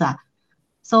practice.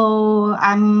 So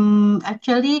I'm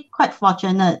actually quite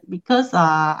fortunate because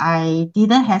I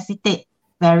didn't hesitate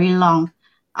very long.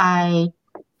 I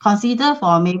consider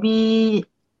for maybe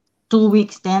 2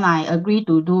 weeks, then I agree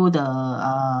to do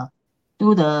the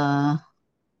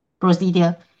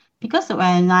procedure. Because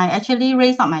when I actually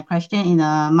raised up my question in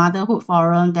a motherhood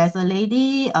forum, there's a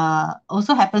lady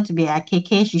also happened to be at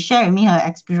KK. She shared with me her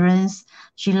experience.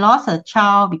 She lost her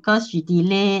child because she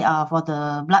delayed for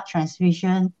the blood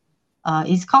transfusion.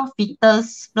 It's called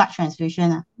fetus blood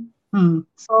transfusion.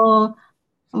 So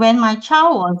when my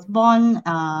child was born,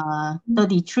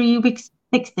 33 weeks,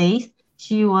 6 days,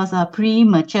 she was a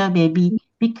premature baby.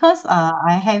 Because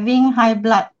I having high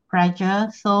blood pressure,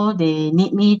 so they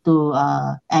need me to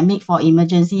admit for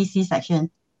emergency C-section.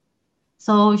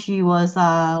 So she was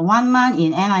 1 month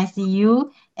in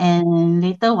NICU and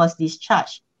later was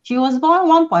discharged. She was born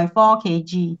 1.4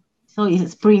 kg, so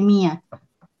it's preemie.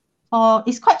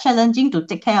 It's quite challenging to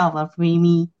take care of a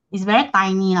preemie. It's very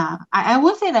tiny. I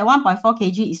would say that 1.4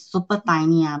 kg is super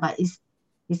tiny, but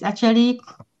it's actually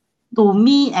to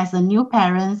me as a new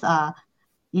parents,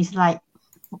 it's like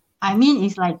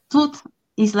it's like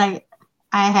it's like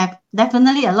I have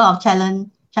definitely a lot of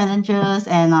challenges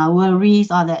and worries,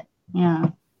 all that. Yeah.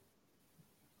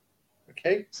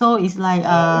 Okay. So it's like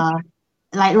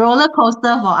roller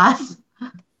coaster for us.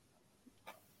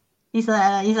 It's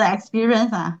an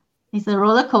experience. It's a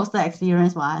roller coaster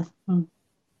experience for us.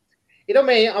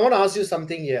 May I want to ask you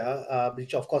something here,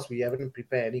 which of course we haven't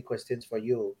prepared any questions for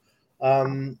you.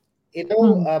 Um, you know,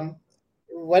 Mm. um,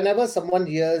 Whenever someone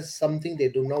hears something they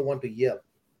do not want to hear,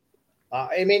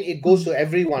 it goes Mm. to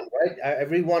everyone, right?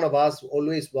 Every one of us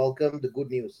always welcome the good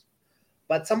news.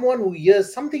 But someone who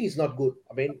hears something is not good,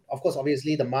 of course,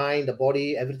 obviously the mind, the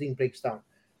body, everything breaks down.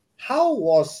 How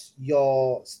was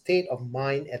your state of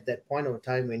mind at that point of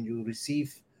time when you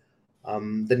receive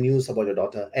the news about your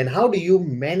daughter, and how do you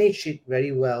manage it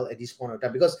very well at this point of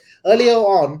time? Because earlier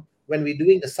on when we're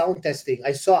doing the sound testing,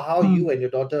 I saw how Mm. you and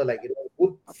your daughter, like,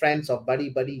 good friends or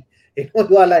buddy,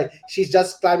 you are like, she's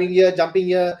just climbing here, jumping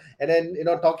here, and then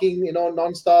talking,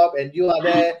 non-stop, and you are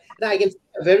there, and I can see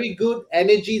a very good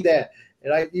energy there,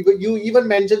 right? You even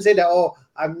mentioned, say that, oh,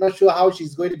 I'm not sure how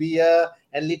she's going to be here,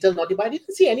 and little naughty, but I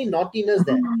didn't see any naughtiness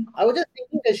there. I was just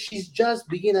thinking that she's just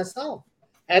being herself,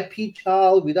 happy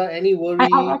child without any I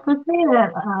worry. could say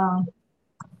that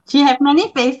she have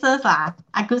many faces.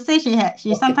 I could say she's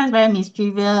Okay, sometimes very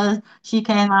mischievous. She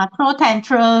can throw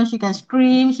tantrums. She can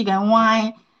scream. She can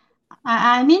whine.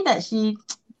 I mean that she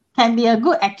can be a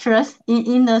good actress.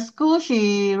 In the school,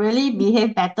 she really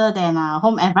behave better than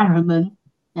home environment.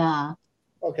 Yeah.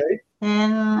 okay,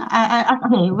 And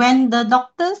okay, when the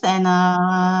doctors and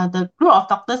the group of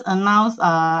doctors announced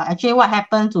actually what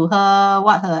happened to her,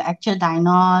 what her actual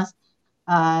diagnosis,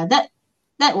 that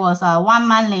was 1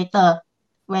 month later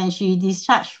when she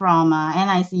discharged from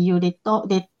NICU.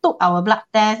 They took our blood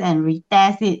test and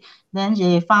retest it. Then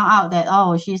they found out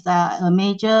that she's a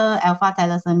major alpha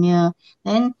thalassemia.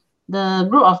 Then the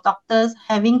group of doctors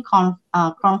having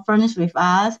conference with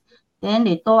us. Then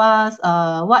they told us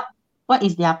what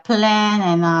is their plan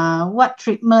and what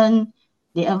treatment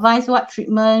they advise what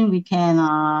treatment we can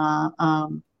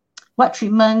what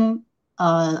treatment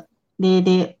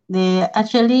they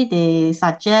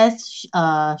suggest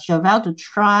Chevelle to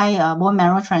try bone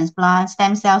marrow transplant,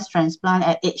 stem cells transplant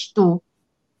at age 2.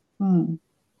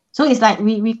 So it's like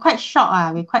we quite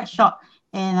shocked. We quite shocked,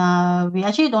 and we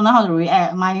actually don't know how to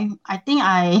react. I think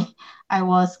I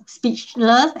was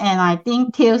speechless, and I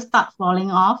think tears start falling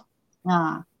off.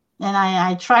 Yeah, and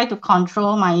I try to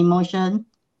control my emotion.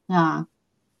 Yeah,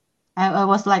 I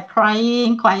was like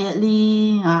crying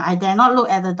quietly. I dare not look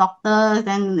at the doctors.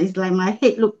 Then it's like my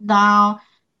head looked down.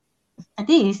 I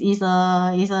think it's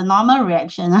a normal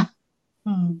reaction.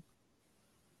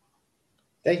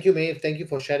 Thank you, Maeve. Thank you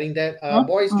for sharing that. Yeah.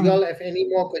 Boys, do you all have any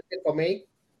more questions for me?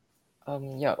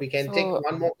 Yeah. We can take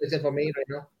one more question for me right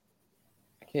now.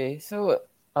 Okay, so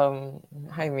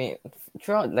hi mate.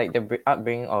 Throughout like the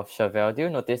upbringing of Chevelle, do you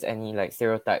notice any like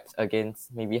stereotypes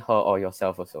against maybe her or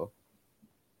yourself also?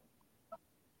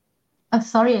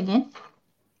 Sorry again.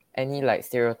 Any like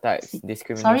stereotypes, Sorry again,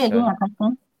 discrimination? your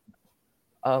question.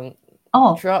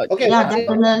 Throughout. Okay, Yeah, what I think,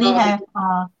 definitely have.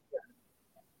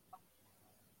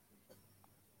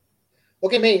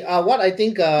 okay, May. What I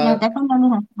think Yeah, definitely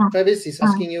have. Travis is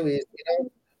asking you is,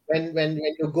 when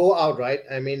you go out, right?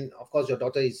 I mean, of course, your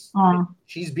daughter is,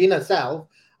 she's been herself.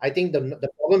 I think the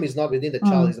problem is not within the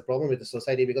child; it's the problem with the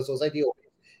society, because society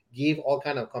always give all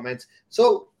kind of comments.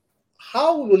 So,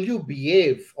 how will you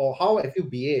behave, or how have you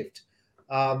behaved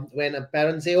when a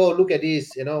parent say, "Oh, look at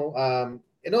this,"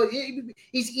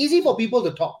 it's easy for people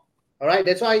to talk. All right,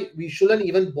 that's why we shouldn't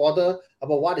even bother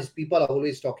about what is people are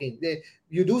always talking.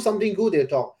 You do something good, they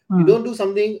talk. You don't do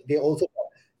something, they also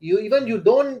talk. You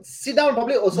don't sit down in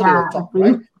public, also they will talk,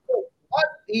 right? So what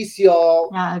is your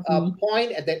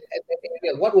point at that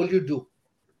area? What will you do?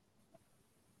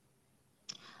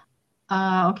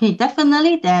 Okay,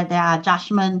 definitely there are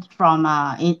judgment from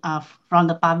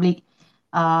the public.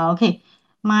 Okay,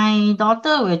 my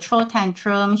daughter will throw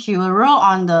tantrum. She will roll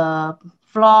on the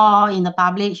floor in the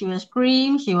public. She will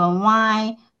scream. She will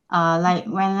whine. Like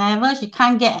whenever she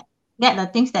can't get the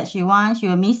things that she wants, she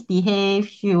will misbehave.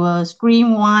 She will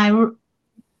scream, whine.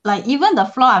 Like even the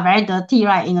floor are very dirty,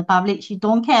 right? In the public, she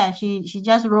don't care. She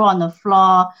just roll on the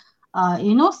floor.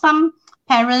 Some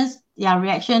parents, their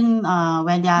reaction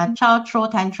when their child throw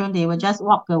tantrum, they will just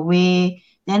walk away.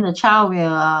 Then the child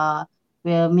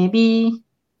will maybe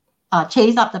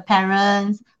chase up the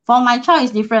parents. For my child,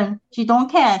 it's different. She don't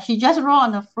care. She just roll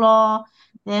on the floor.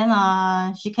 Then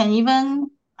she can even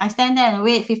I stand there and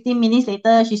wait. 15 minutes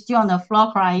later, she's still on the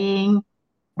floor crying.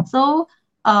 So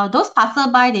those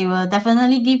passerby, they will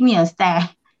definitely give me a stare.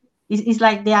 It's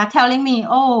like they are telling me,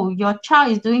 oh, your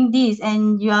child is doing this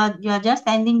and you are just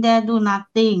standing there, do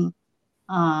nothing.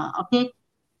 Okay.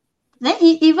 Then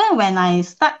even when I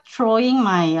start throwing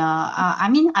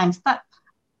I'm start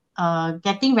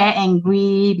getting very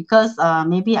angry because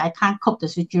maybe I can't cope the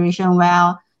situation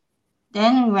well.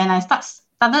 Then when I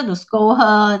started to scold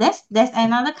her, there's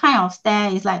another kind of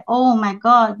stare. It's like, oh my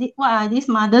God, what are this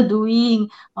mother doing?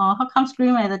 How come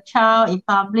scream at the child in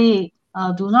public?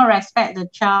 Do not respect the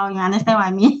child. You understand what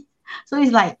I mean? So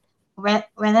it's like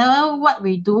whenever what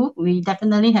we do, we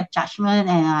definitely have judgment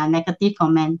and negative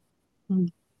comment.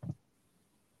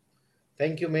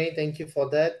 Thank you, May. Thank you for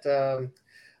that.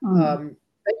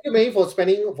 Thank you, May, for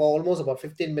spending for almost about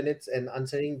 15 minutes and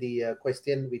answering the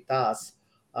question with us.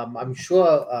 I'm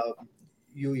sure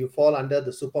you fall under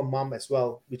the super mom as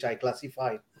well, which I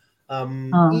classified. No,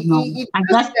 I'm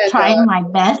just trying my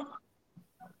best.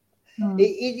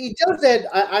 It's just that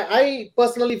I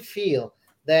personally feel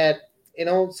that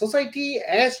society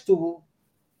has to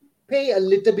pay a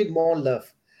little bit more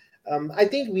love. I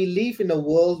think we live in a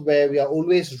world where we are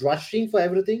always rushing for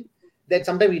everything, that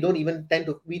sometimes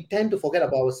we tend to forget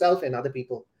about ourselves and other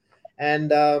people.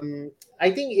 And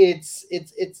I think it's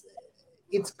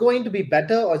going to be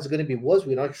better, or it's going to be worse,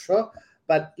 we're not sure.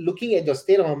 But looking at your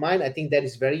state of mind, I think that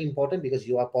is very important, because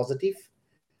you are positive.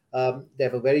 They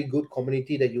have a very good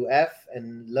community that you have,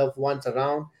 and loved ones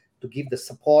around to give the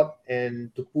support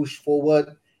and to push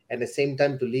forward, and at the same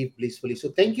time to live blissfully. So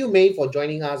thank you, May, for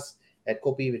joining us at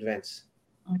Copy with Vance.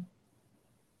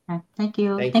 Thank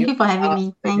you. Thank you for having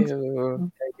me. Thanks. Thank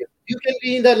you. Thank you. You can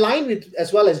be in the line with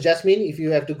as well as Jasmine. If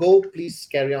you have to go, please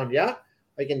carry on. Yeah,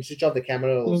 I can switch off the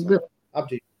camera also. Good. Up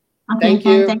to you. Okay, Thank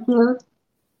you. Thank you.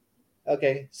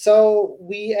 Okay, so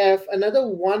we have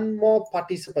one more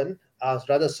participant.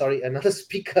 Another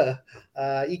speaker.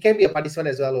 He can be a participant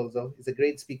as well. Also, he's a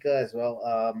great speaker as well.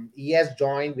 He has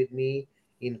joined with me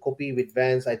in Copy with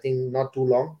Vance. I think not too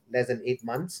long, less than 8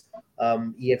 months.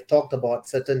 He have talked about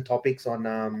certain topics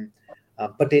on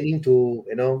pertaining to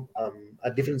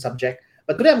a different subject.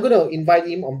 But today I'm going to invite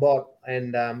him on board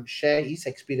and share his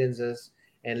experiences,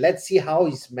 and let's see how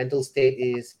his mental state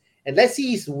is, and let's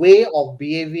see his way of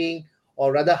behaving,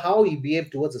 or rather how he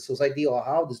behaved towards the society, or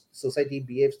how the society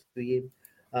behaves to him.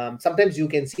 Sometimes you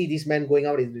can see this man going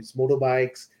out in his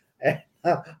motorbikes and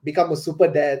become a super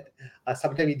dad.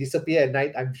 Sometimes he disappear at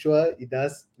night. I'm sure he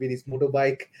does with his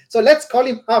motorbike. So let's call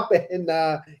him up and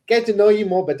get to know him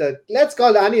more better. Let's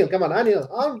call Anil. Come on, Anil,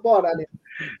 on board, Anil.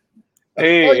 Oh,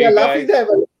 Hey you're laughing guys.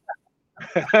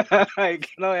 there. I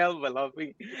cannot help but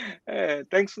laughing.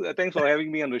 Thanks for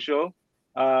having me on the show,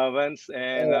 Vance,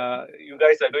 and you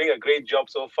guys are doing a great job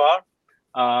so far.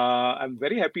 I'm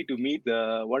very happy to meet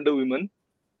the Wonder Women.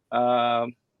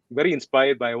 Um very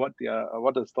inspired by what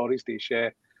the stories they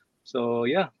share. So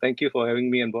yeah, thank you for having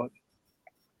me on board.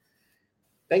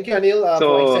 Thank you, Anil, for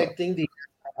So accepting the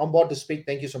on board to speak.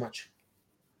 Thank you so much.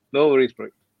 no worries, bro.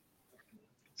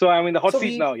 So I'm in the hot So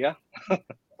seat we now. Yeah.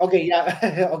 okay,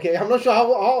 yeah, okay. I'm not sure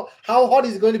how hot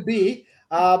it's going to be,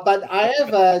 but I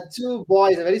have two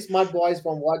boys, very smart boys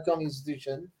from Hwa Chong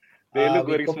Institution, They look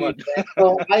with very Kopi. smart.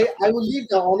 So I will leave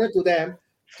the honor to them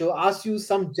to ask you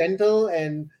some gentle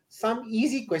and some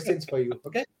easy questions for you.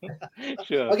 Okay,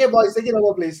 Sure. okay, boys, take it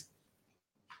over, please.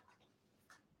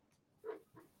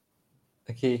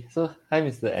 Okay, so hi,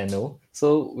 Mr. Eno.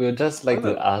 So we'll just like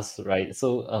to Hello. ask, right?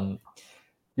 So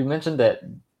you mentioned that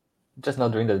just now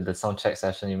during the sound check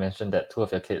session, you mentioned that two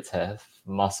of your kids have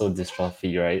muscle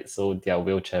dystrophy, right? So they are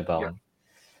wheelchair Yeah. bound.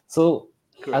 So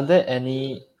are Correct. there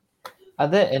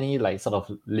any like sort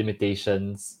of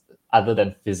limitations other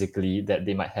than physically that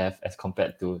they might have as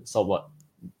compared to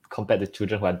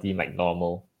children who are deemed like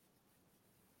normal?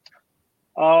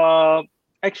 Uh,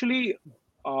 Actually,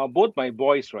 both my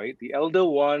boys, right? The elder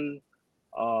one,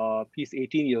 he's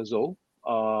 18 years old.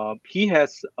 He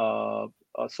has a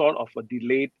sort of a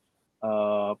delayed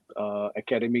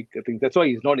academic thing. That's why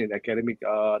he's not in academic.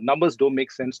 Numbers don't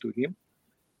make sense to him.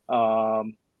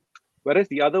 Um, Whereas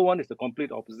the other one is the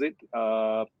complete opposite.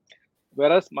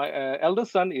 Whereas my elder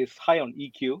son is high on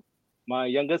EQ, my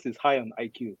youngest is high on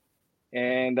IQ,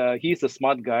 and he's a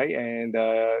smart guy, and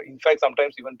in fact,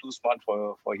 sometimes even too smart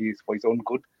for his own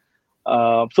good.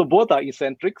 So both are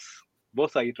eccentrics.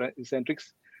 Both are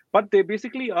eccentrics, but they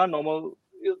basically are normal.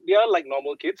 They are like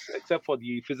normal kids, except for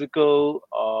the physical,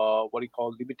 what do you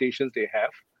call, limitations they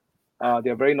have. They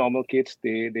are very normal kids.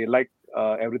 They like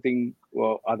everything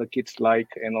other kids like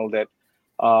and all that.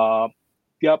 Uh,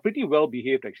 they are pretty well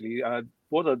behaved actually.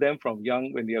 Both of them from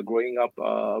young when they are growing up,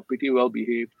 pretty well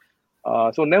behaved.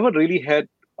 So never really had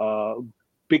uh,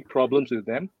 big problems with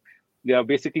them. They are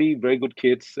basically very good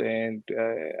kids, and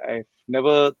I've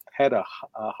never had a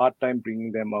hard time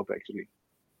bringing them up actually.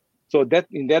 So that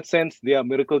in that sense, they are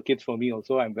miracle kids for me.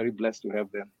 Also, I'm very blessed to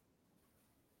have them.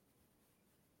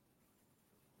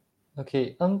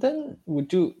 Okay, then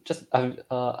would you just I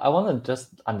want to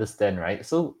just understand, right?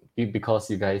 So because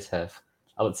you guys have,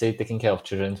 I would say, taking care of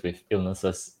children with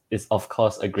illnesses is of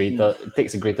course it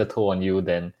takes a greater toll on you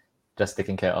than just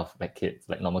taking care of like kids,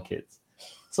 like normal kids.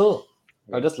 So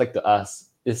I'd just like to ask,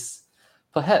 is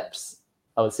perhaps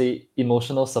I would say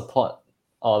emotional support,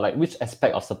 or like which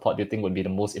aspect of support do you think would be the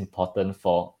most important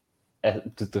for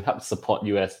to help support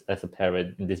you as a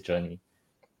parent in this journey?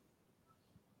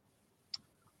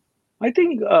 I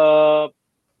think I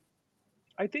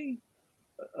think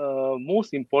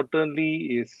most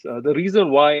importantly is the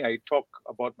reason why I talk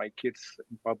about my kids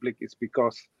in public is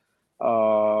because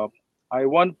uh, I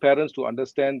want parents to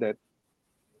understand that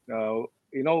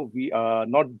we are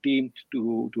not deemed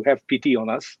to have pity on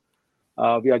us.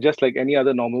 We are just like any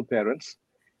other normal parents,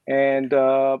 and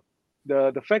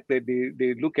the fact that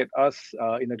they look at us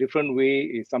in a different way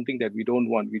is something that we don't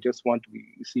want. We just want to be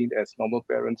seen as normal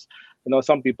parents.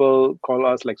 Some people call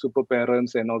us like super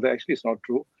parents and all that. Actually, it's not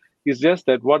true. It's just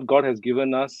that what God has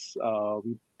given us,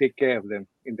 we take care of them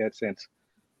in that sense.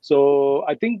 So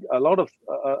I think a lot of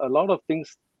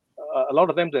things, a lot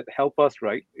of them that help us,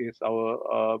 right, is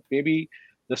our maybe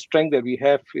the strength that we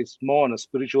have is more on a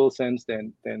spiritual sense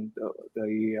than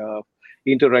the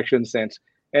interaction sense.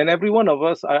 And every one of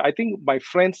us, I think my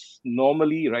friends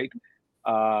normally, right,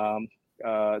 they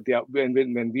are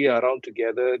when we are around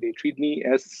together, they treat me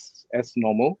as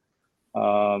normal.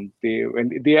 They when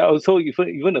they are also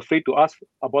even afraid to ask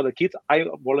about the kids. I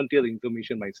volunteer the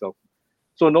information myself.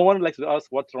 So no one likes to ask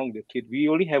what's wrong with their kid. We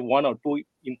only have one or two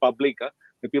in public.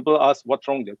 The people ask what's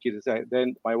wrong with their kids.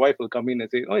 Then my wife will come in and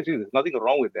say, "Oh, actually, there's nothing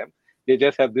wrong with them. They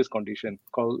just have this condition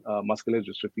called muscular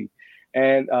dystrophy."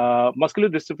 And muscular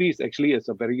dystrophy is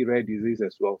a very rare disease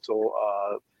as well. So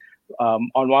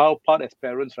on our part as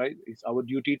parents, right, it's our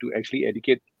duty to actually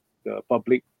educate the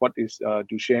public what is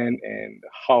Duchenne and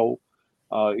how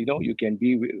you can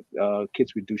be with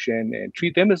kids with Duchenne and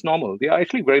treat them as normal. They are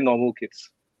actually very normal kids.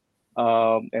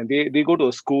 And they go to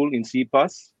a school in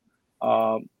CPAS,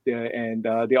 and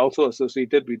they're also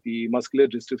associated with the Muscular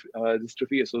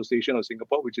Dystrophy Association of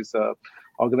Singapore, which is an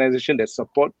organization that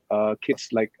support kids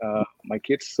like my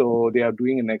kids. So they are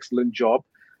doing an excellent job,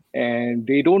 and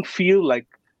they don't feel like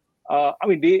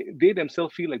they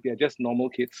themselves feel like they're just normal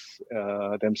kids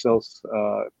themselves.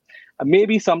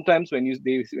 Maybe sometimes when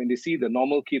they see the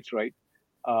normal kids, right,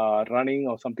 running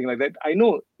or something like that, I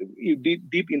know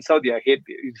deep inside their head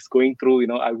it's going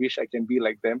through. I wish I can be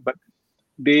like them, but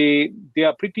they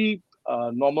are pretty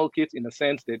normal kids in the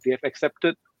sense that they have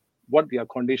accepted what their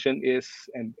condition is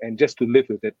and just to live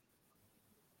with it.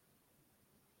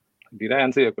 Did I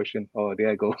answer your question? Oh, there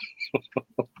I go.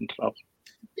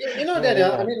 Daniel,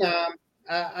 Yeah.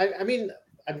 I mean,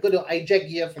 I'm going to hijack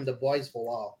here from the boys for a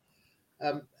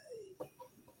while.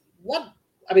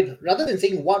 Rather than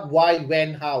saying what, why,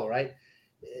 when, how, right?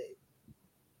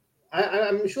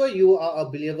 I'm sure you are a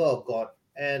believer of God,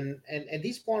 and at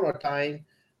this point of time,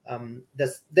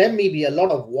 there may be a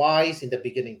lot of whys in the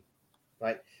beginning,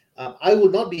 right? I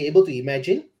would not be able to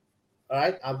imagine, all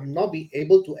right? I would not be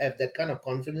able to have that kind of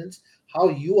confidence how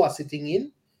you are sitting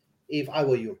in if I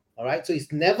were you, all right? So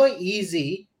it's never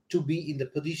easy to be in the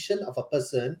position of a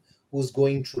person who's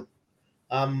going through.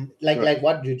 Like Right. like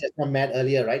what you just met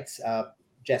earlier, right?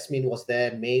 Jasmine was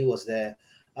there, May was there,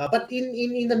 but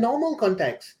in the normal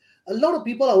context, a lot of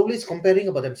people are always comparing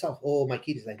about themselves. Oh, my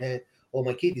kid is like that. Oh,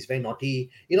 my kid is very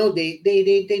naughty.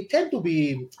 They tend to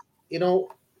be,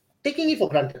 taking it for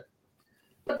granted.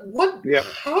 But Yeah.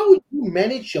 how you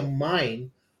manage your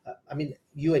mind?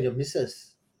 You and your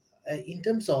missus, in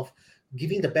terms of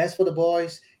giving the best for the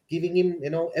boys, giving him,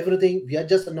 everything. We are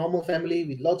just a normal family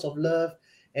with lots of love,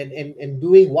 and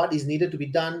doing what is needed to be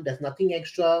done. There's nothing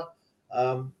extra.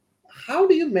 Um, how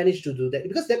do you manage to do that?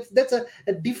 Because that's a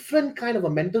different kind of a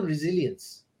mental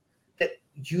resilience that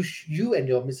you and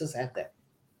your missus have. That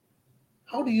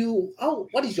what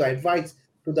is your advice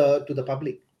to the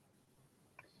public?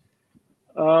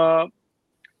 Uh,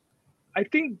 I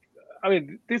think,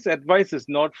 this advice is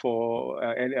not for,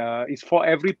 it's for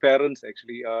every parents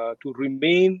actually, to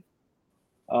remain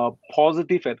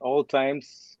positive at all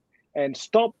times and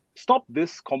stop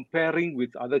this comparing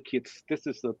with other kids. This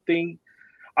is the thing.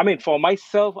 For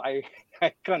myself, I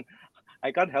I can't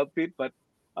I can't help it, but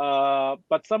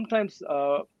sometimes,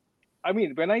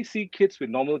 when I see kids with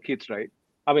normal kids, right?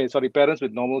 Sorry, parents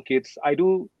with normal kids, I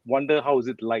do wonder how is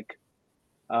it like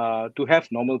to have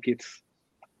normal kids,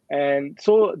 and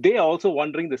so they are also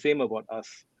wondering the same about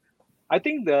us. I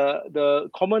think the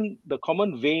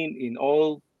common vein in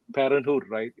all parenthood,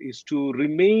 right, is to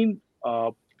remain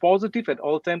positive at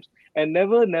all times and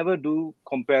never do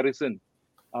comparison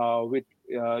with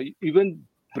even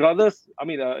brothers.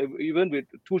 Even with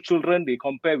two children, they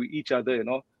compare with each other.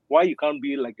 Why you can't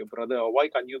be like your brother, or why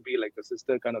can't you be like a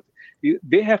sister? Kind of.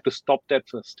 They have to stop that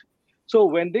first. So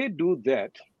when they do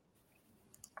that,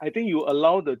 I think you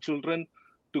allow the children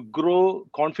to grow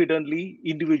confidently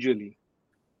individually.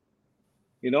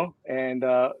 And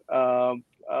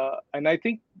I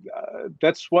think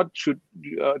that's what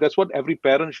every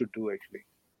parent should do actually.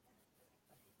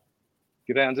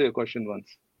 Did I answer your question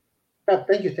once?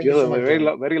 Thank You you have so a much, very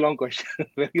Daniel. very long question.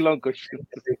 Very long question.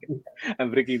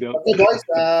 I'm breaking down. Okay, boys,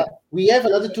 we have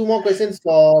another two more questions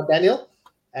for Daniel,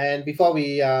 and before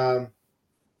we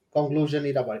conclusion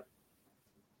it about it.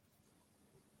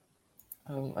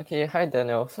 Okay, hi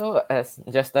Daniel. So as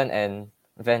Justin and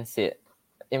Van said,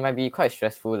 it might be quite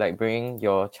stressful, like bringing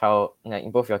your child,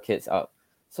 like both your kids up.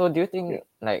 So do you think, Yeah.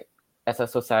 like as a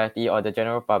society or the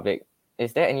general public,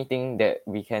 is there anything that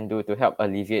we can do to help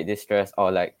alleviate this stress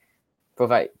or like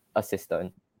provide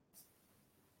assistance?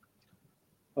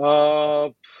 Uh,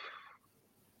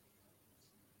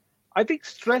 I think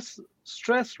stress,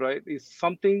 right, is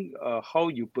something how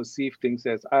you perceive things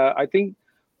as. I think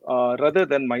rather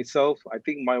than myself, I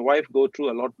think my wife go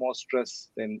through a lot more stress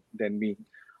than me.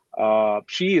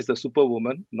 She is the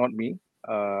superwoman, not me.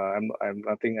 I'm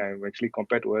nothing. I'm actually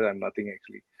compared to her. I'm nothing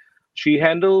actually. She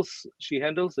handles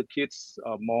the kids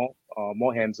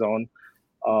more hands-on,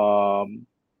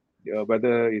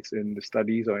 whether it's in the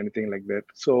studies or anything like that.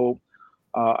 So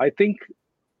I think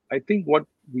what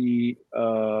we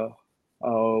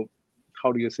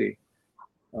how do you say,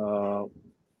 uh,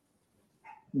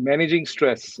 managing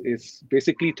stress is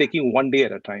basically taking one day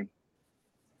at a time.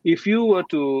 If you were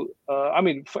to,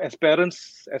 as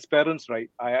parents, right?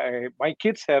 My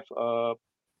kids have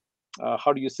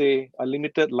how do you say, a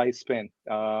limited lifespan.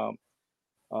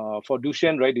 For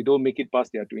Duchenne, right? They don't make it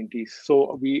past their 20s.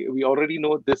 So we already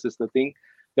know this is the thing.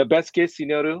 The best case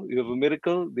scenario, you have a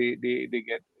miracle, they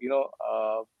get,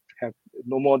 have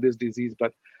no more this disease.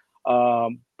 But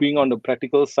being on the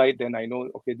practical side, then I know,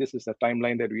 okay, this is the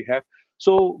timeline that we have.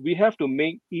 So we have to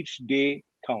make each day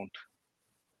count.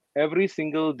 Every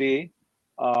single day,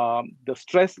 the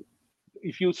stress,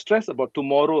 if you stress about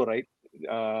tomorrow, right,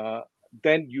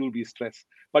 then you'll be stressed.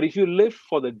 But if you live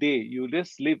for the day, you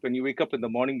just live. When you wake up in the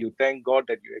morning, you thank God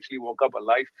that you actually woke up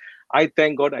alive. I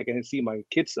thank God I can see my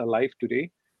kids alive today.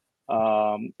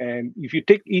 And if you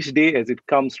take each day as it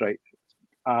comes, right,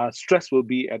 stress will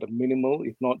be at a minimal,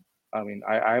 if not. I mean,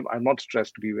 I'm not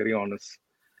stressed, to be very honest.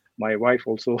 My wife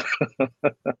also.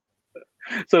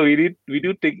 So we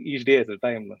do take each day as a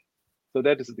time. So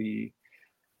that is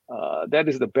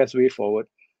the best way forward.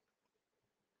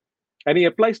 And it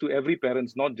applies to every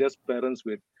parents, not just parents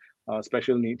with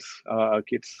special needs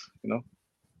kids.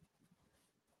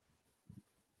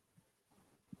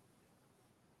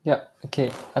 Yeah,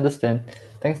 okay, understand.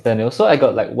 Thanks, Daniel. So I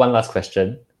got like one last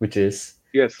question, which Yes,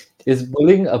 is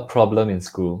bullying a problem in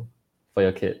school for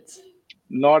your kids?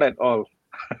 not at all.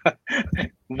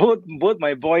 Both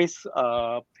my boys,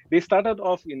 they started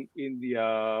off in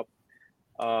the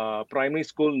primary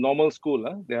school, normal school,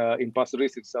 in Pasir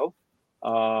Ris itself.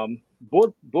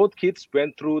 Both kids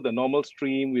went through the normal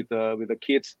stream with the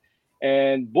kids,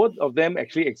 and both of them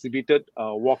actually exhibited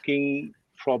walking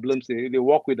problems. They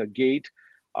walk with a gait.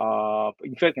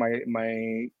 In fact,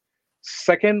 my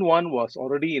second one was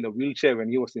already in a wheelchair when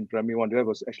he was in primary one. That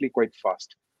was actually quite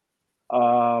fast.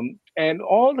 And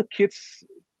all the kids,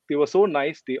 they were so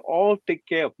nice. They all take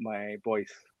care of my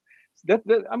boys. That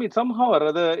I mean, somehow or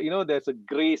other, there's a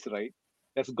grace, right?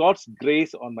 There's God's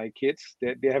grace on my kids.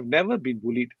 They have never been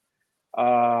bullied.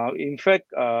 In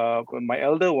fact, my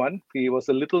elder one, he was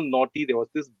a little naughty. There was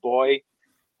this boy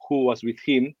who was with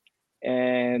him,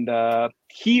 and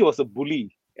he was a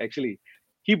bully, actually.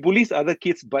 He bullies other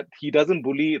kids, but he doesn't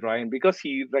bully Ryan because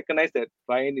he recognized that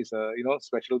Ryan is a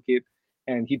special kid,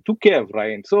 and he took care of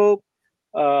Ryan. So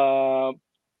uh,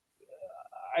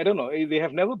 I don't know. They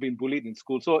have never been bullied in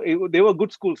school, so they were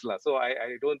good schools, lah. So I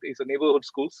don't. It's a neighborhood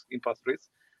schools in Pasir Ris,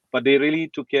 but they really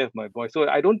took care of my boy. So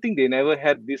I don't think they never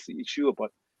had this issue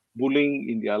about bullying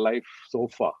in their life so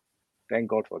far. Thank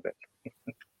God for that.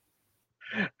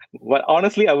 But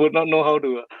honestly, I would not know how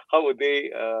would they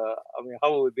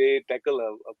how would they tackle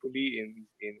a bully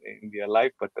in their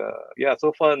life. But yeah,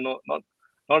 so far not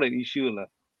an issue, lah.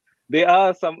 They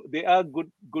are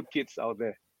good kids out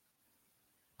there,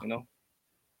 you know.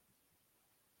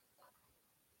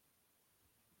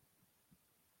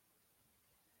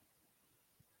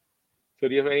 So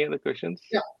do you have any other questions?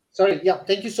 Yeah, sorry. Yeah,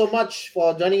 thank you so much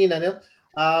for joining in, Anil.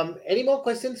 Any more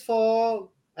questions for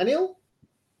Anil?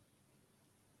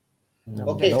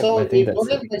 Okay, Nope, so I think if no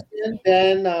that's have it. questions,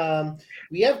 then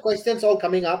we have questions all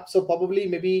coming up. So probably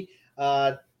maybe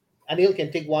Anil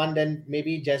can take one, then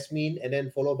maybe Jasmine, and then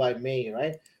followed by May,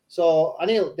 right? So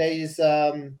Anil, there is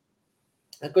a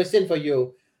question for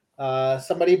you.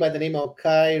 Somebody by the name of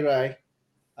Kai, right?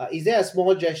 Is there a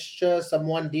small gesture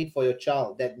someone did for your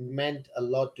child that meant a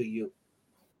lot to you?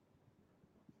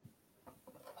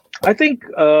 I think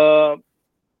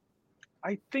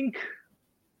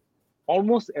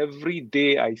almost every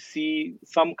day I see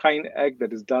some kind of act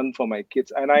that is done for my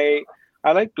kids, and I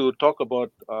like to talk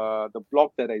about the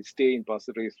block that I stay in,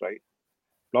 Pasir Ris, right?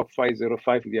 Block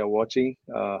 505. If they are watching,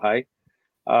 hi.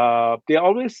 They are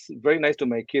always very nice to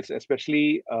my kids,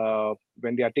 especially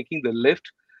when they are taking the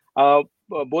lift.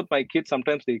 Both my kids,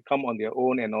 sometimes they come on their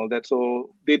own and all that,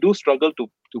 so they do struggle to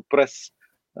press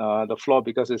the floor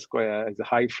because it's a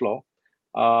high floor.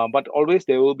 But always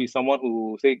there will be someone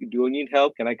who say, "Do you need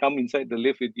help? Can I come inside the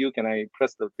lift with you? Can I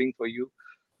press the thing for you?"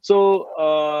 So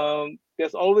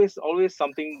there's always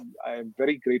something I'm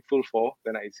very grateful for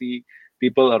when I see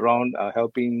people around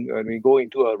helping. When we go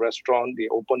into a restaurant, they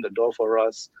open the door for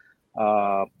us,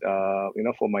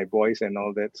 for my boys and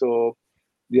all that. So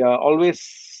they are always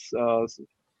uh,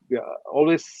 there are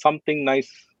always something nice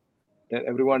that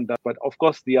everyone does. But of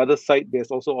course, the other side,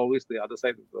 there's also always the other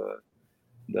side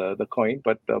of the coin.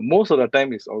 But most of the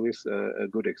time, it's always a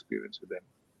good experience with them.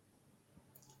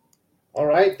 All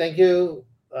right, thank you,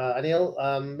 Anil.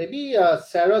 Maybe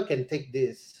Sarah can take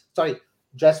this. Sorry,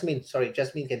 Jasmine. Sorry,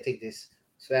 Jasmine can take this.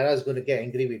 Sarah is going to get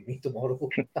angry with me tomorrow.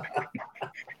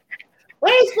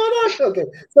 What is going on? Okay,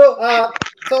 so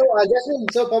Jasmine,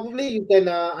 so probably you can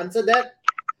answer that.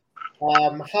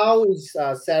 How is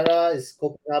Sarah is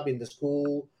coping up in the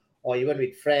school, or even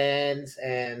with friends,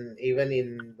 and even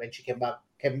in when she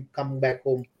come back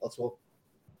home also?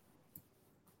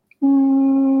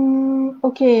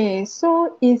 Okay,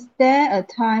 so is there a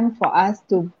time for us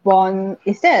to bond?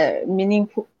 Is there a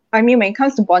meaningful? I mean, when it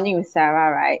comes to bonding with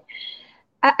Sarah, right?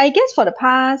 I guess for the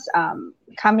past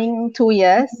coming 2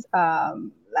 years,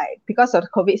 like because of the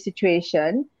COVID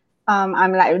situation,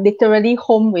 I'm like literally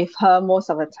home with her most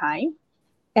of the time,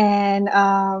 and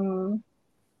I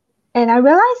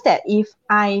realized that if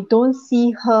I don't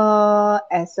see her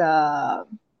as a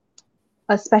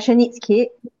special needs kid,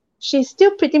 she's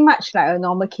still pretty much like a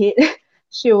normal kid.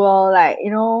 She will like,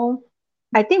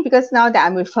 I think because now that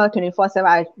I'm with her 24/7,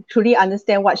 I truly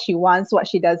understand what she wants, what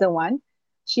she doesn't want.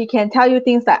 She can tell you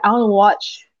things like, I want to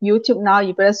watch YouTube now,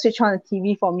 you better switch on the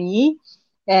TV for me.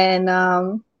 And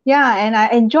yeah, and I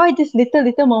enjoy these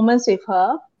little moments with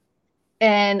her.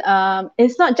 And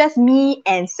it's not just me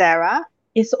and Sarah,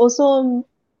 it's also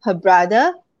her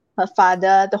brother, her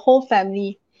father, the whole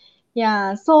family.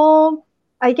 Yeah, so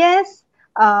I guess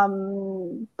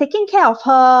taking care of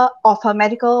her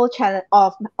medical challenge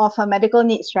of her medical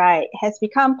needs, right, has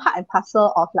become part and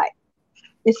parcel of like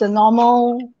it's a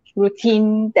normal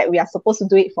routine that we are supposed to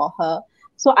do it for her.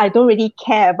 So I don't really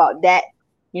care about that,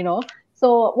 you know.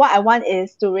 So what I want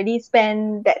is to really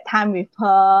spend that time with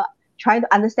her, trying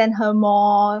to understand her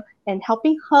more and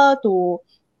helping her to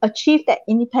achieve that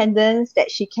independence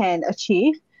that she can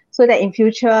achieve so that in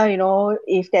future,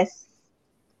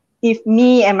 if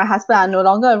me and my husband are no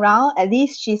longer around, at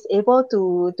least she's able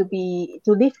to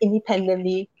live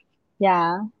independently.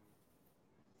 Yeah.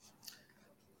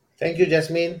 Thank you,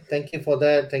 Jasmine. Thank you for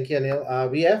that. Thank you,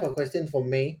 Anil. We have a question from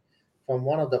May, from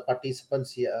one of the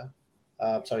participants here.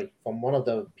 Sorry, from one of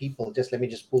the people. Just let me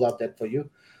just pull up that for you.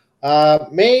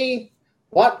 May,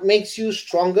 what makes you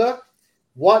stronger?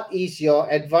 What is your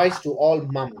advice to all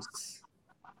mums?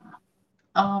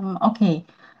 Okay.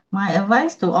 My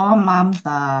advice to all moms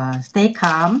stay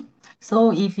calm.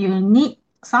 So if you need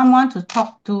someone to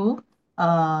talk to,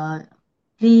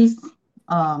 please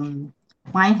find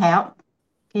help.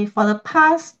 Okay, for the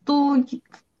past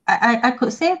I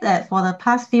could say that for the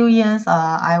past few years,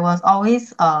 I was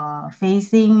always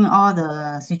facing all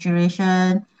the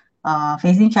situation,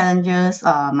 facing challenges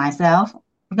myself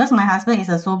because my husband is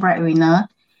a sole breadwinner,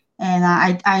 and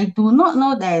I do not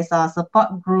know there is a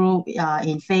support group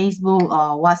in Facebook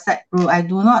or WhatsApp group. I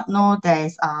do not know there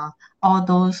is all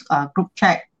those group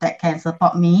chat that can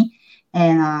support me,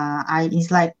 and I it's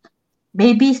like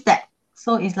baby step.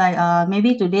 So it's like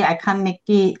maybe today I can't make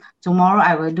it. Tomorrow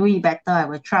I will do it better. I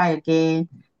will try again.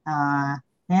 Uh,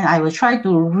 then I will try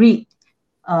to read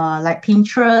like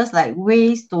Pinterest, like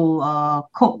ways to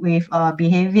cope with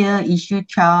behavior issue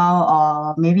child,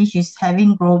 or maybe she's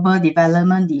having global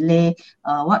development delay.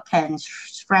 What can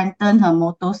strengthen her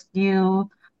motor skill?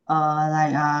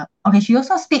 Okay, she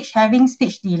also having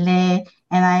speech delay,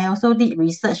 and I also did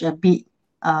research a bit.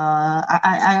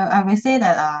 I will say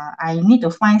that I need to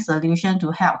find solution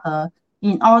to help her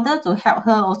in order to help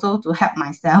her also to help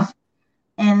myself.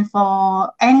 And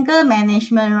for anger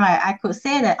management, right, I could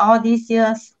say that all these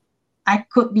years, I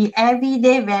could be every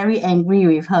day very angry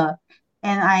with her.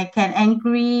 And I can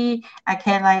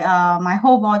like, my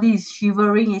whole body is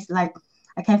shivering. It's like,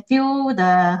 I can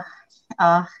uh,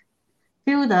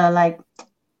 like,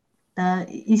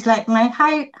 it's like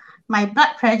my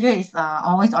blood pressure is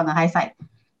always on the high side.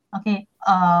 Okay,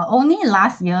 only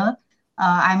last year,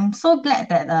 I'm so glad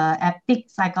that Epic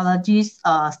psychologists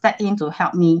stepped in to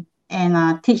help me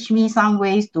and teach me some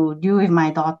ways to deal with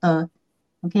my daughter.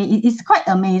 Okay, it's quite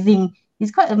amazing.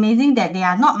 It's quite amazing that they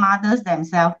are not mothers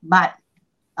themselves, but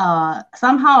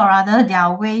somehow or other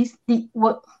their ways did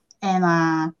work. And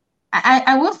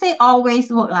I won't say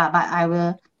always work lah, but I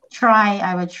will try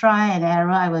and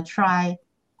error, I will try.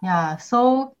 Yeah,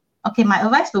 so okay, my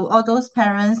advice to all those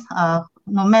parents,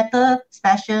 no matter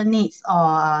special needs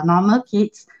or normal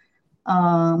kids,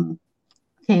 um,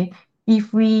 okay,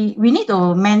 if we need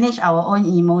to manage our own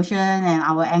emotion and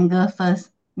our anger first.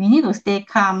 We need to stay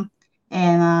calm.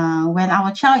 And when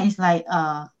our child is like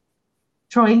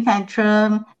throwing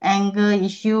tantrum, anger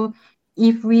issue,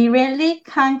 if we really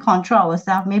can't control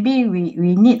ourselves, maybe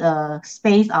we need a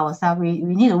space ourselves. We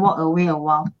need to walk away a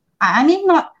while. I mean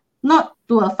not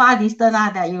to a far distance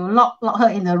that you lock her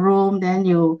in the room, then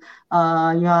you're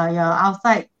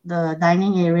outside the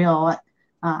dining area or what.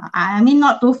 I mean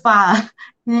not too far.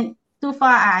 Too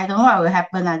far, I don't know what will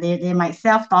happen. They might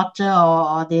self-torture,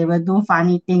 or they will do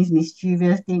funny things,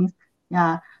 mischievous things.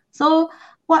 Yeah. So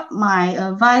what my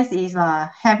advice is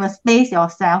have a space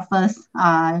yourself first.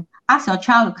 Ask your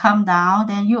child to calm down,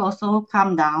 then you also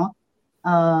calm down.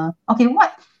 Okay,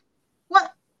 what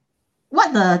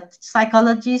what the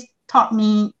psychologist taught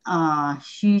me,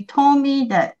 she told me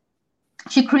that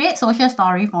she creates social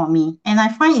story for me, and I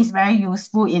find it's very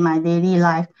useful in my daily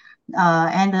life.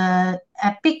 And the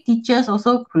epic teachers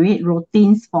also create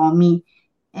routines for me,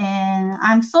 and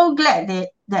I'm so glad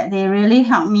that they really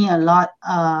help me a lot.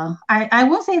 I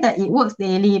won't say that it works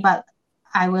daily, but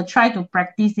I will try to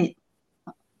practice it.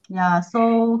 Yeah,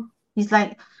 so it's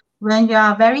like when you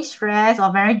are very stressed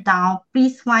or very down,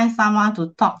 please find someone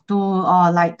to talk to,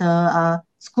 or like the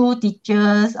school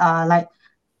teachers, like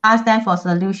ask them for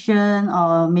solution,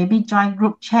 or maybe join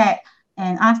group chat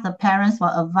and ask the parents for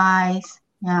advice.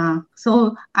 Yeah.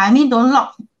 So I mean, don't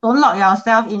lock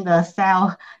yourself in the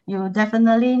cell. You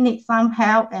definitely need some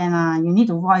help, and you need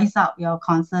to voice out your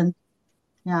concern.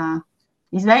 Yeah.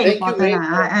 It's very Thank you, important. May.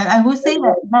 I would say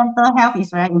that mental health is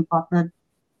very important.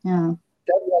 Yeah.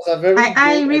 That was a very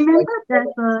I good remember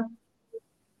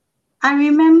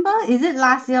advice. is it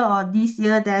last year or this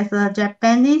year, there's a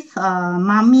Japanese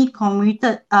mommy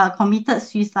committed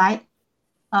suicide.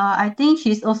 I think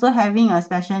she's also having a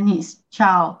special needs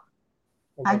child.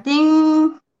 I Okay.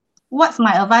 think what's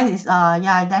my advice is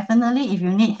yeah, definitely if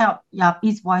you need help, yeah,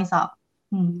 please voice out.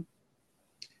 Mm,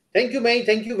 Thank you, May.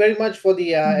 Thank you very much for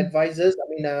the mm. advices. I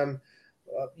mean,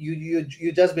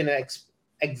 you just been an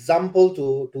example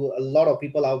to a lot of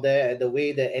people out there, and the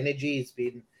way the energy has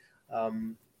been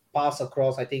um, passed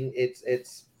across. I think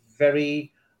it's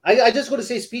very. I just got to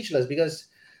say speechless, because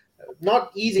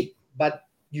not easy, but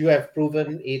you have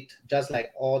proven it just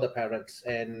like all the parents,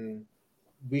 and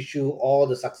wish you all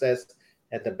the success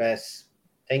and the best.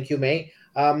 Thank you, May.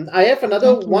 I have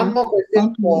another Thank one you. more question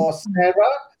Thank you. for Sarah.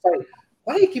 Sorry,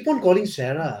 why you keep on calling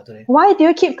Sarah today? Why do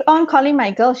you keep on calling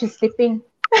my girl? She's sleeping.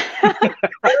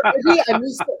 Already I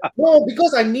miss her. No,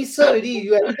 because I miss her already.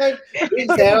 You every time bring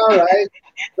Sarah, right?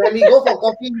 When we go for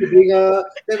coffee, you bring her.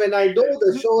 Then when I do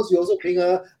the shows, you also bring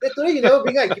her. Then today you never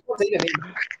bring her. I keep on saying her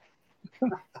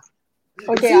name. You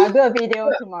Okay, see? I'll do a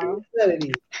video tomorrow.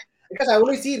 Already. Because I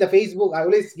always see in the Facebook, I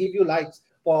always give you likes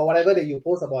for whatever that you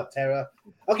post about Sarah.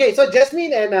 Okay, so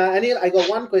Jasmine and Anil, I got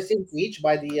one question to each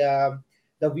by the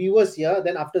viewers here.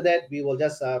 Then after that, we will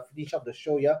just finish up the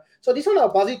show here. So this one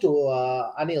I'll pass it to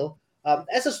Anil.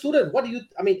 As a student, what do you?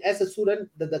 I mean, as a student,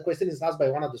 the question is asked by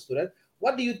one of the students.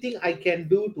 What do you think I can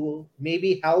do to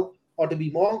maybe help or to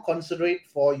be more considerate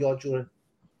for your children?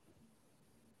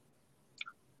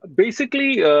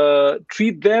 Basically,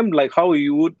 treat them like how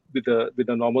you would with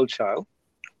a normal child.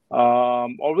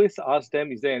 Always ask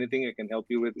them, is there anything I can help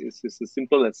you with? It's as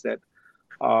simple as that.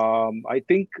 I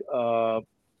think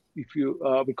if you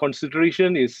the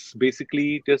consideration is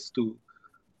basically just to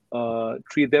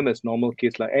treat them as normal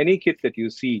kids, like any kids that you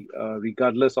see,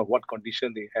 regardless of what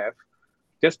condition they have,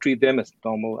 just treat them as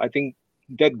normal. I think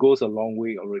that goes a long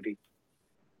way already.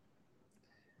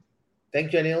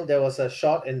 Thank you, Anil. There was a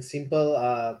short and simple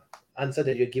answer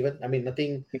that you're given. I mean,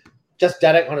 nothing, just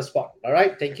direct on the spot. All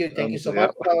right. Thank you so Yeah.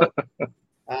 much.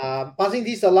 So, passing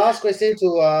this the last question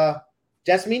to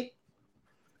Jasmine.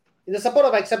 In the support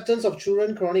of acceptance of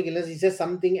children chronic illness, is there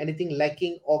something, anything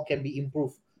lacking or can be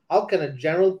improved? How can a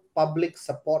general public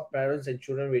support parents and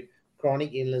children with chronic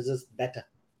illnesses better?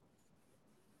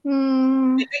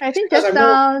 I think Because I just know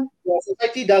now. your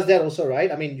society does that also,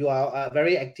 right? I mean, you are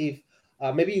very active.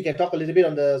 Maybe you can talk a little bit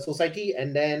on the society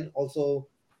and then also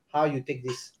how you take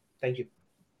this. Thank you.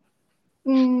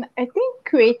 I think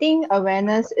creating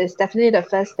awareness is definitely the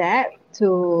first step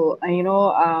to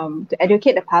to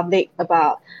educate the public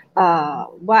about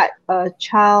what a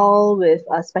child with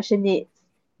special needs,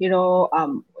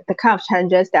 the kind of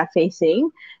challenges they're facing.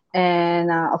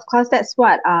 And of course, that's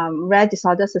what Rare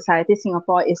Disorder Society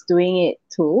Singapore is doing it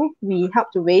too. We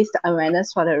help to raise the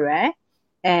awareness for the rare,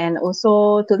 and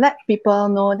also to let people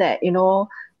know that,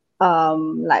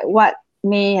 like what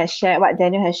May has shared, what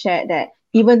Daniel has shared, that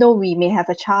even though we may have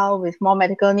a child with more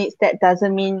medical needs, that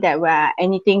doesn't mean that we're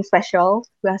anything special.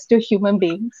 We are still human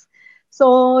beings.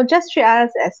 So just treat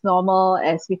us as normal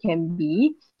as we can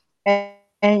be. And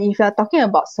if you're talking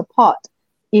about support,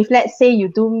 if let's say you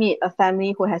do meet a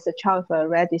family who has a child with a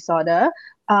rare disorder,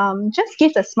 just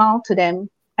give a smile to them.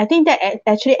 I think that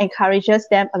actually encourages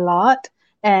them a lot.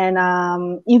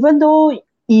 And even though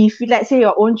if let's say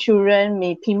your own children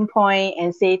may pinpoint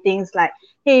and say things like,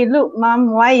 hey, look,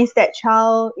 mom, why is that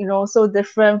child, so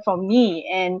different from me?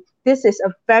 And this is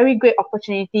a very great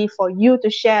opportunity for you to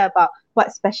share about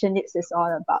what special needs is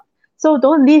all about. So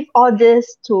don't leave all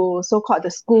this to so-called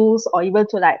the schools or even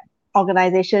to like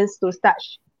organizations to start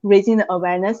raising the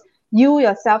awareness. You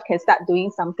yourself can start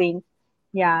doing something.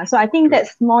 Yeah, so I think True.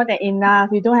 that's more than enough.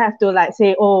 You don't have to like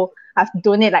say, oh, I have to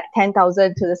donate like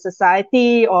 10,000 to the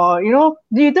society, or you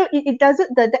do it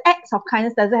doesn't, the acts of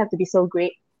kindness doesn't have to be so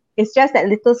great. It's just that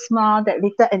little smile, that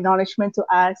little acknowledgement to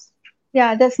us.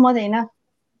 Yeah, that's more than enough.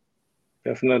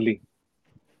 Definitely.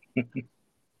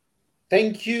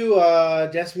 Thank you,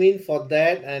 Jasmine, for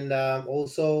that. And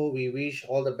also, we wish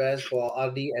all the best for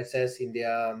RDSS in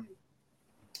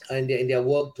their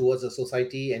work towards the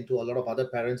society and to a lot of other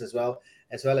parents as well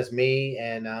as May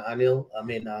and Anil. I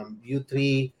mean, you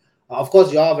three. Of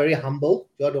course, you are very humble.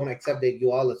 You don't accept that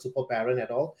you are a super parent at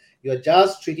all. You are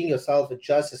just treating yourself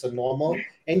just as a normal,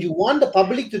 and you want the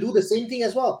public to do the same thing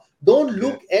as well. Don't Yeah.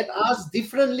 look at us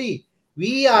differently.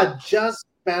 We are just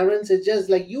parents, it's just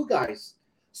like you guys.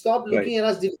 Stop Right. looking at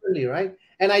us differently, right?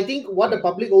 And I think what the Right.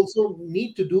 public also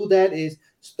need to do that is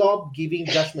stop giving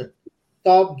judgment,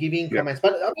 stop giving Yeah. comments.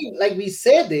 But I mean, like we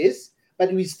say this,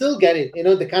 but we still get it. You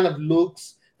know, the kind of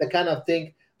looks, the kind of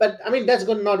thing. But I mean, that's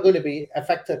not going to be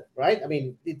affected, right? I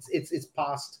mean, it's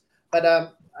past. But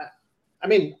I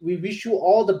mean, we wish you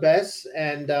all the best,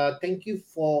 and thank you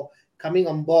for coming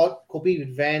on board, Copy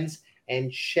with Vans,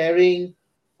 and sharing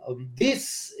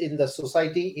this in the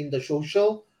society, in the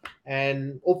social,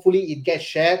 and hopefully it gets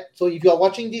shared. So if you are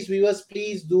watching these viewers,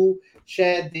 please do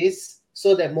share this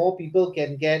so that more people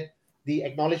can get the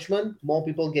acknowledgement, more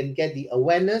people can get the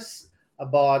awareness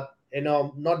about, you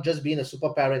know, not just being a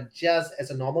super parent, just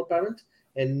as a normal parent,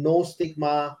 and no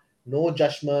stigma, no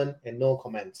judgment, and no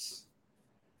comments.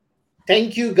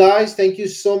 Thank you, guys. Thank you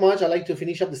so much. I'd like to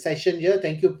finish up the session here.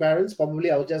 Thank you, parents.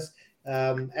 Probably I'll just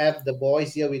have the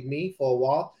boys here with me for a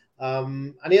while.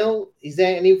 Anil, is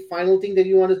there any final thing that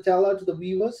you want to tell to the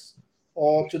viewers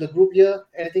or to the group here?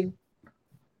 Anything?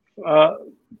 Uh,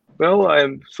 well,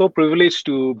 I'm so privileged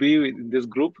to be in this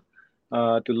group,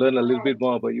 to learn a little bit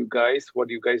more about you guys, what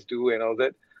you guys do, and all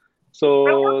that.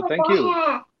 So thank you.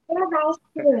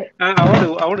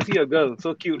 I want to see a girl.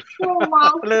 So cute.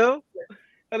 Hello.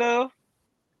 Hello.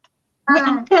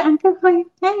 Hey, Uncle, hi.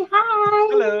 Hey, hi.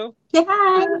 Hello. Say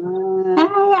hi.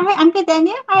 Hi, Uncle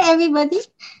Daniel. Hi, everybody.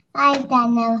 Hi,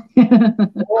 Daniel.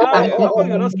 Hi. How Oh, come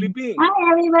you're not sleeping?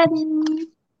 Hi, everybody.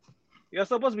 You're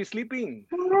supposed to be sleeping.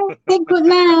 Say good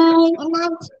night. Good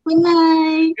night. Good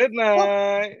night. Good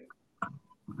night.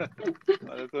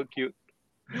 Oh, that's so cute.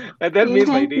 And that Okay, made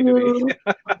my thank day today. you.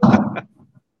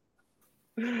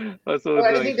 That's so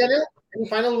anything, nice. Daniel? Any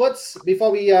final words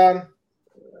before we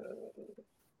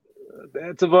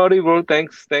That's about it, bro.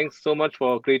 Thanks so much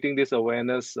for creating this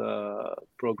awareness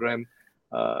program.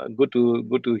 Good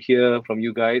to hear from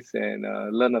you guys and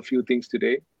learn a few things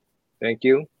today. Thank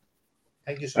you.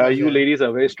 thank you so much, You Daniel. ladies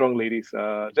are very strong ladies,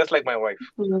 just like my wife.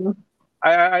 Mm.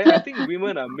 I think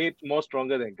women are made more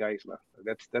stronger than guys, lah.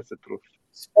 That's the truth.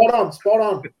 Spot on, spot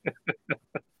on.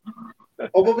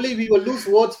 Probably we will lose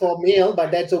votes for male, but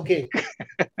that's okay.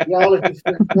 We all are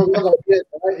different. No, we all got beard,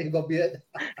 right? You got beard.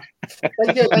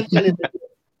 Thank you, Anil. Thank you.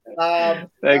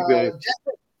 Thanks, guys.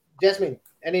 Jasmine,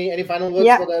 any final words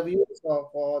Yeah. for the viewers or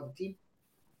for the team?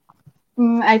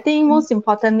 I think most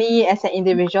importantly, as an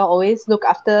individual, always look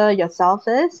after yourself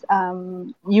first.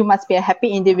 You must be a happy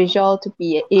individual to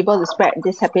be able to spread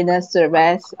this happiness to the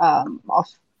rest of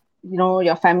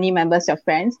your family members, your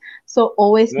friends. So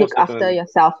always Most look after definitely.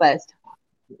 yourself first.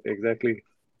 Exactly.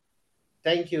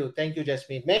 Thank you,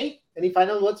 Jasmine. May, any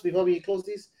final words before we close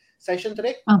this session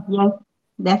today? Oh, yes,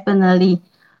 definitely.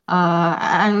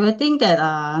 I will think that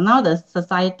now the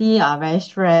society are very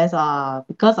stressed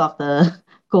because of the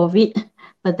COVID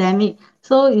pandemic.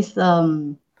 So it's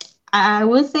I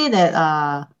would say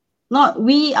that not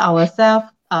we ourselves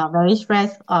are very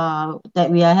stressed that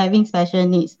we are having special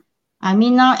needs. I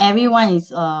mean now everyone is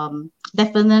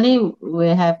definitely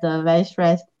will have the very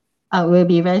stress will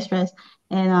be very stressed.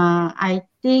 And I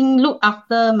think look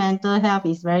after mental health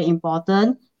is very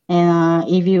important. And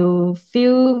if you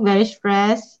feel very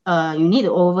stressed, you need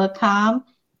to overcome.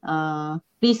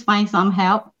 Please find some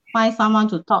help. Find someone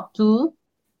to talk to.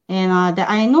 And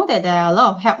I know that there are a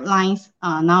lot of helplines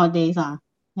nowadays.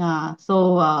 Yeah.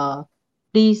 So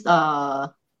please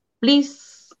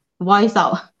voice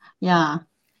out. Yeah.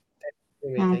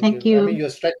 Thank Thank you. I mean, you. you're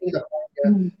striking the point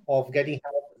here Mm, of getting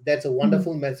help. That's a mm,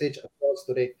 wonderful message across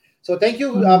today. So thank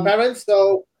you, mm. parents.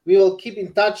 So we will keep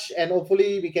in touch, and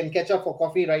hopefully we can catch up for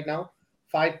coffee right now.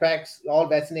 5 packs, all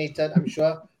vaccinated, I'm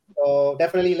sure. So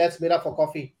definitely, let's meet up for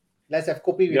coffee. Let's have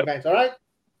coffee with Yep. banks. All right.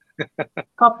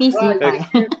 Copy All right.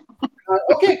 you. Okay.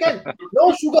 Okay, Ken.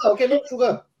 No sugar. Okay, no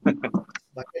sugar.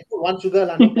 But I put one sugar,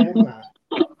 lah, no problem. Lah.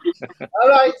 All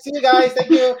right. See you guys.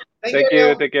 Thank you. Thank you, Thank you.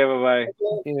 Neil. Take care. Bye bye. Thank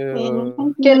you. Thank Okay, you.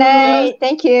 thank Good you. night.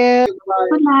 Thank you. Bye.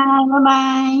 Good night. Bye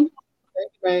bye. Thank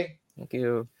you, May. Thank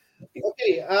you.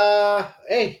 Okay.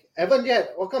 Hey, Evan, yeah,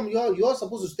 welcome. You're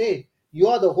supposed to stay. You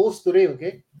are the host today.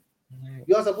 Okay.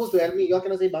 You are supposed to help me. You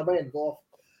cannot say bye bye and go off.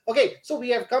 Okay, so we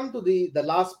have come to the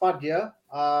last part here.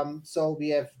 So we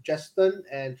have Justin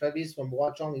and Travis from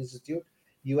Hwa Chong Institute.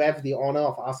 You have the honor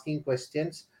of asking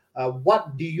questions.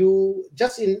 What do you,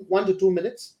 just in 1 to 2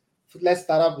 minutes, let's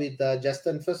start off with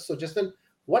Justin first. So, Justin,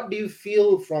 what do you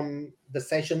feel from the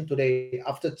session today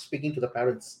after speaking to the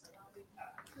parents?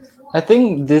 I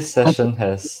think this session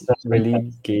has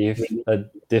really gave a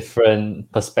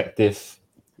different perspective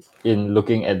in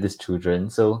looking at these children.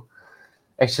 So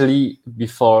actually,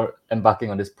 before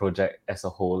embarking on this project as a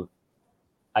whole,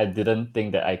 I didn't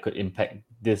think that I could impact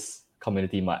this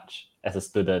community much as a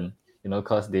student,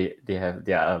 because they are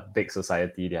a big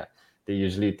society. They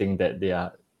usually think that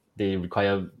they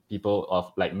require people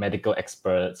of like medical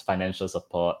experts, financial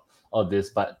support, all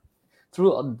this. But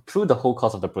through the whole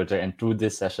course of the project and through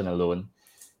this session alone,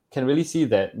 can really see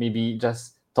that maybe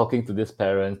just talking to these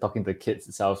parents, talking to the kids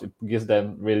itself, it gives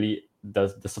them really the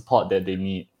support that they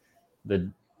need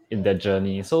the in their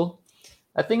journey. So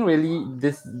I think really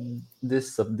this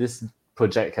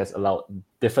project has allowed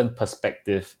different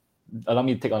perspective, allow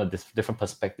me to take on a different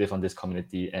perspective on this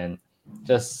community and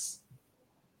just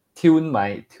tune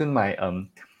my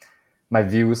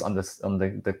views on this on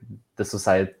the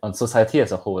society on society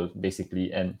as a whole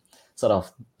basically, and sort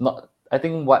of not. I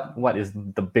think what is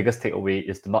the biggest takeaway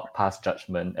is to not pass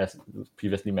judgment as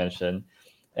previously mentioned,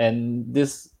 and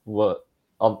this will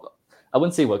I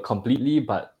wouldn't say work completely,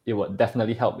 but it would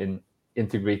definitely help in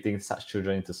integrating such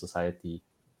children into society.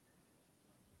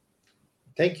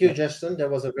 Thank you, Justin. That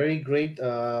was a very great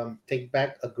take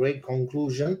back, a great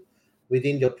conclusion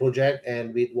within your project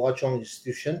and with Hwa Chong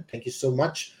Institution. Thank you so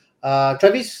much.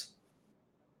 Travis?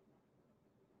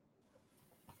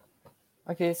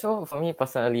 Okay, so for me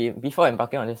personally, before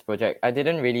embarking on this project, I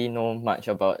didn't really know much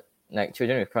about like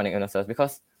children with chronic illnesses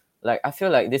because like I feel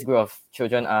like this group of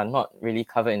children are not really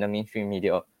covered in the mainstream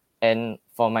media. And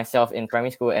for myself in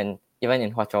primary school and even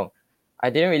in Hwa Chong, I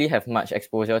didn't really have much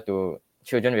exposure to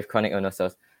children with chronic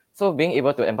illnesses. So being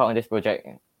able to embark on this project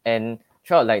and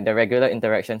throughout like the regular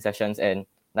interaction sessions and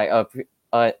like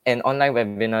an online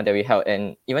webinar that we held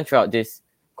and even throughout this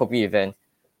Kopi event,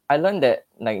 I learned that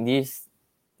like these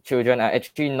children are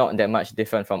actually not that much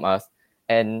different from us,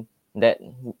 and that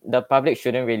the public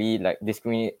shouldn't really like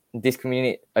discriminate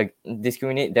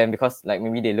them because like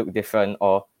maybe they look different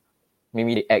or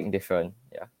maybe they act different.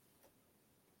 Yeah.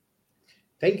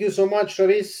 Thank you so much,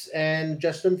 Travis and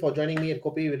Justin, for joining me at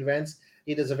Kopi with Events.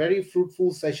 It is a very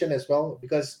fruitful session as well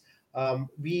because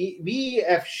we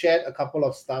have shared a couple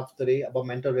of stuff today about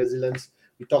mental resilience.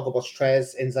 We talk about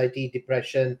stress, anxiety,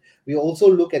 depression. We also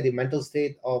look at the mental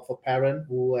state of a parent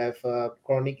who have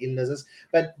chronic illnesses.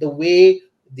 But the way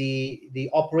the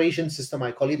operation system,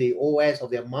 I call it the OS of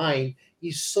their mind,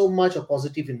 is so much of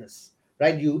positiveness,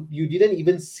 right? You didn't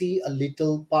even see a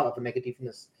little part of a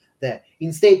negativeness there.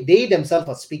 Instead, they themselves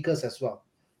are speakers as well.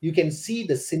 You can see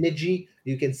the synergy,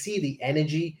 you can see the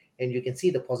energy, and you can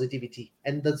see the positivity.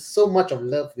 And there's so much of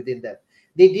love within that.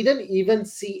 They didn't even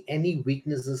see any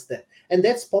weaknesses there. And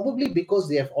that's probably because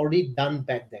they have already done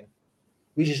back then,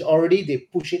 which is already they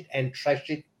push it and trash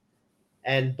it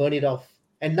and burn it off.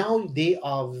 And now they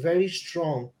are very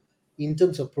strong in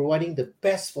terms of providing the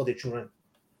best for their children.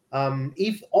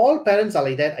 If all parents are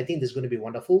like that, I think this is going to be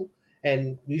wonderful.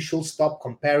 And we should stop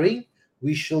comparing.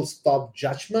 We should stop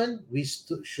judgment.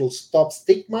 Should stop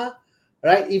stigma,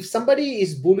 right? If somebody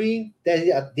is bullying,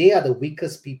 they are the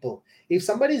weakest people. If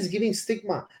somebody is giving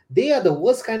stigma, they are the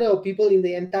worst kind of people in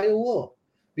the entire world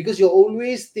because you're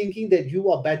always thinking that you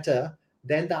are better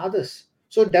than the others.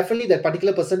 So definitely that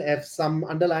particular person have some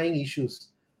underlying issues,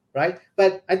 right?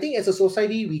 But I think as a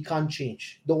society, we can't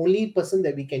change. The only person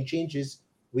that we can change is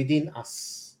within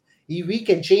us. If we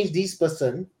can change this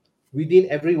person within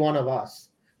every one of us,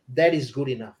 that is good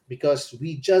enough because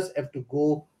we just have to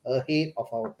go ahead of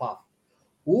our path.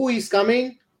 Who is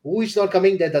coming, who is not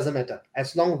coming, that doesn't matter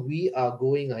as long as we are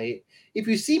going ahead. If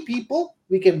we see people,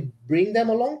 we can bring them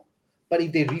along, but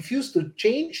if they refuse to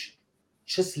change,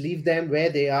 just leave them where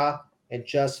they are and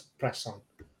just press on.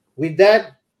 With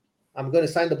that, I'm going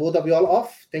to sign the both of you all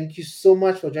off. Thank you so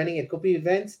much for joining at Kopi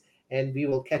Events, and we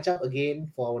will catch up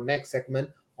again for our next segment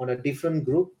on a different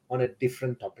group on a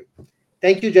different topic.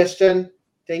 Thank you, Justin.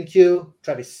 Thank you,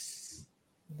 Travis.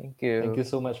 Thank you. Thank you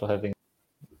so much for having.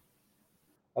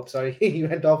 Oh, sorry, you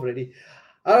went off already.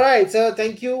 All right, so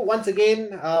thank you once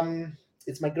again.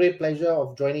 It's my great pleasure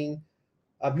of joining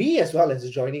me as well as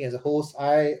joining as a host.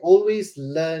 I always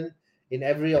learn in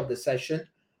every of the session.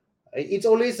 It's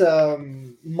always a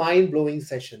mind-blowing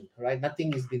session, right?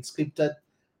 Nothing has been scripted.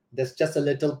 There's just a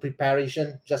little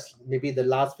preparation, just maybe the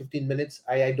last 15 minutes.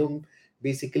 I don't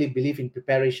basically believe in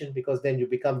preparation because then you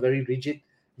become very rigid.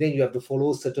 Then you have to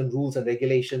follow certain rules and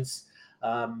regulations.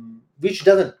 which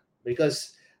doesn't,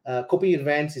 because Kopi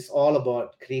Events is all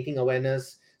about creating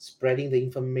awareness, spreading the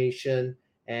information,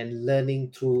 and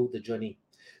learning through the journey.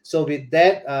 So with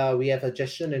that, we have a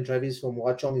Justin and Travis from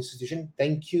Hwa Chong Institution.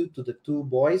 Thank you to the two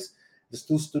boys, the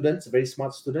two students, very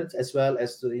smart students, as well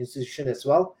as to the institution as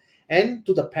well, and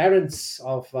to the parents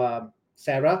of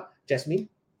Sarah, Jasmine,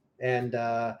 and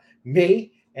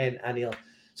May and Anil.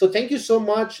 So thank you so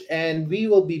much, and we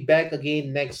will be back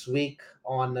again next week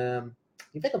on,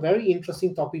 in fact, a very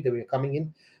interesting topic that we're coming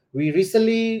in. We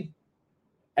recently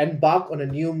embarked on a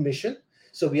new mission.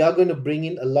 So we are going to bring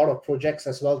in a lot of projects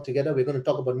as well together. We're going to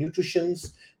talk about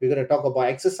nutritions. We're going to talk about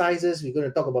exercises. We're going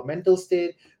to talk about mental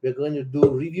state. We're going to do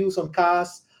reviews on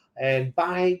cars and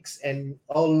bikes and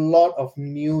a lot of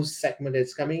new segment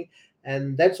that's coming.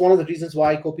 And that's one of the reasons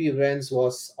why Kopi Events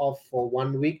was off for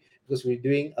 1 week, because we're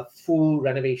doing a full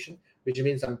renovation, which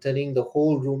means I'm turning the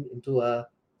whole room into a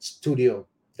studio.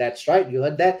 That's right, you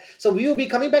heard that. So we will be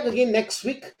coming back again next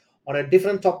week on a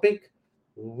different topic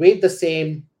with the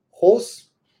same host.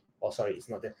 Oh, sorry, it's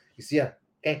not there. It's here.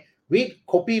 Okay, with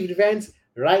Kopi Events.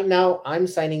 Right now, I'm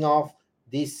signing off.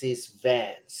 This is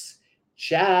Vance.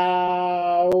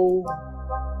 Ciao.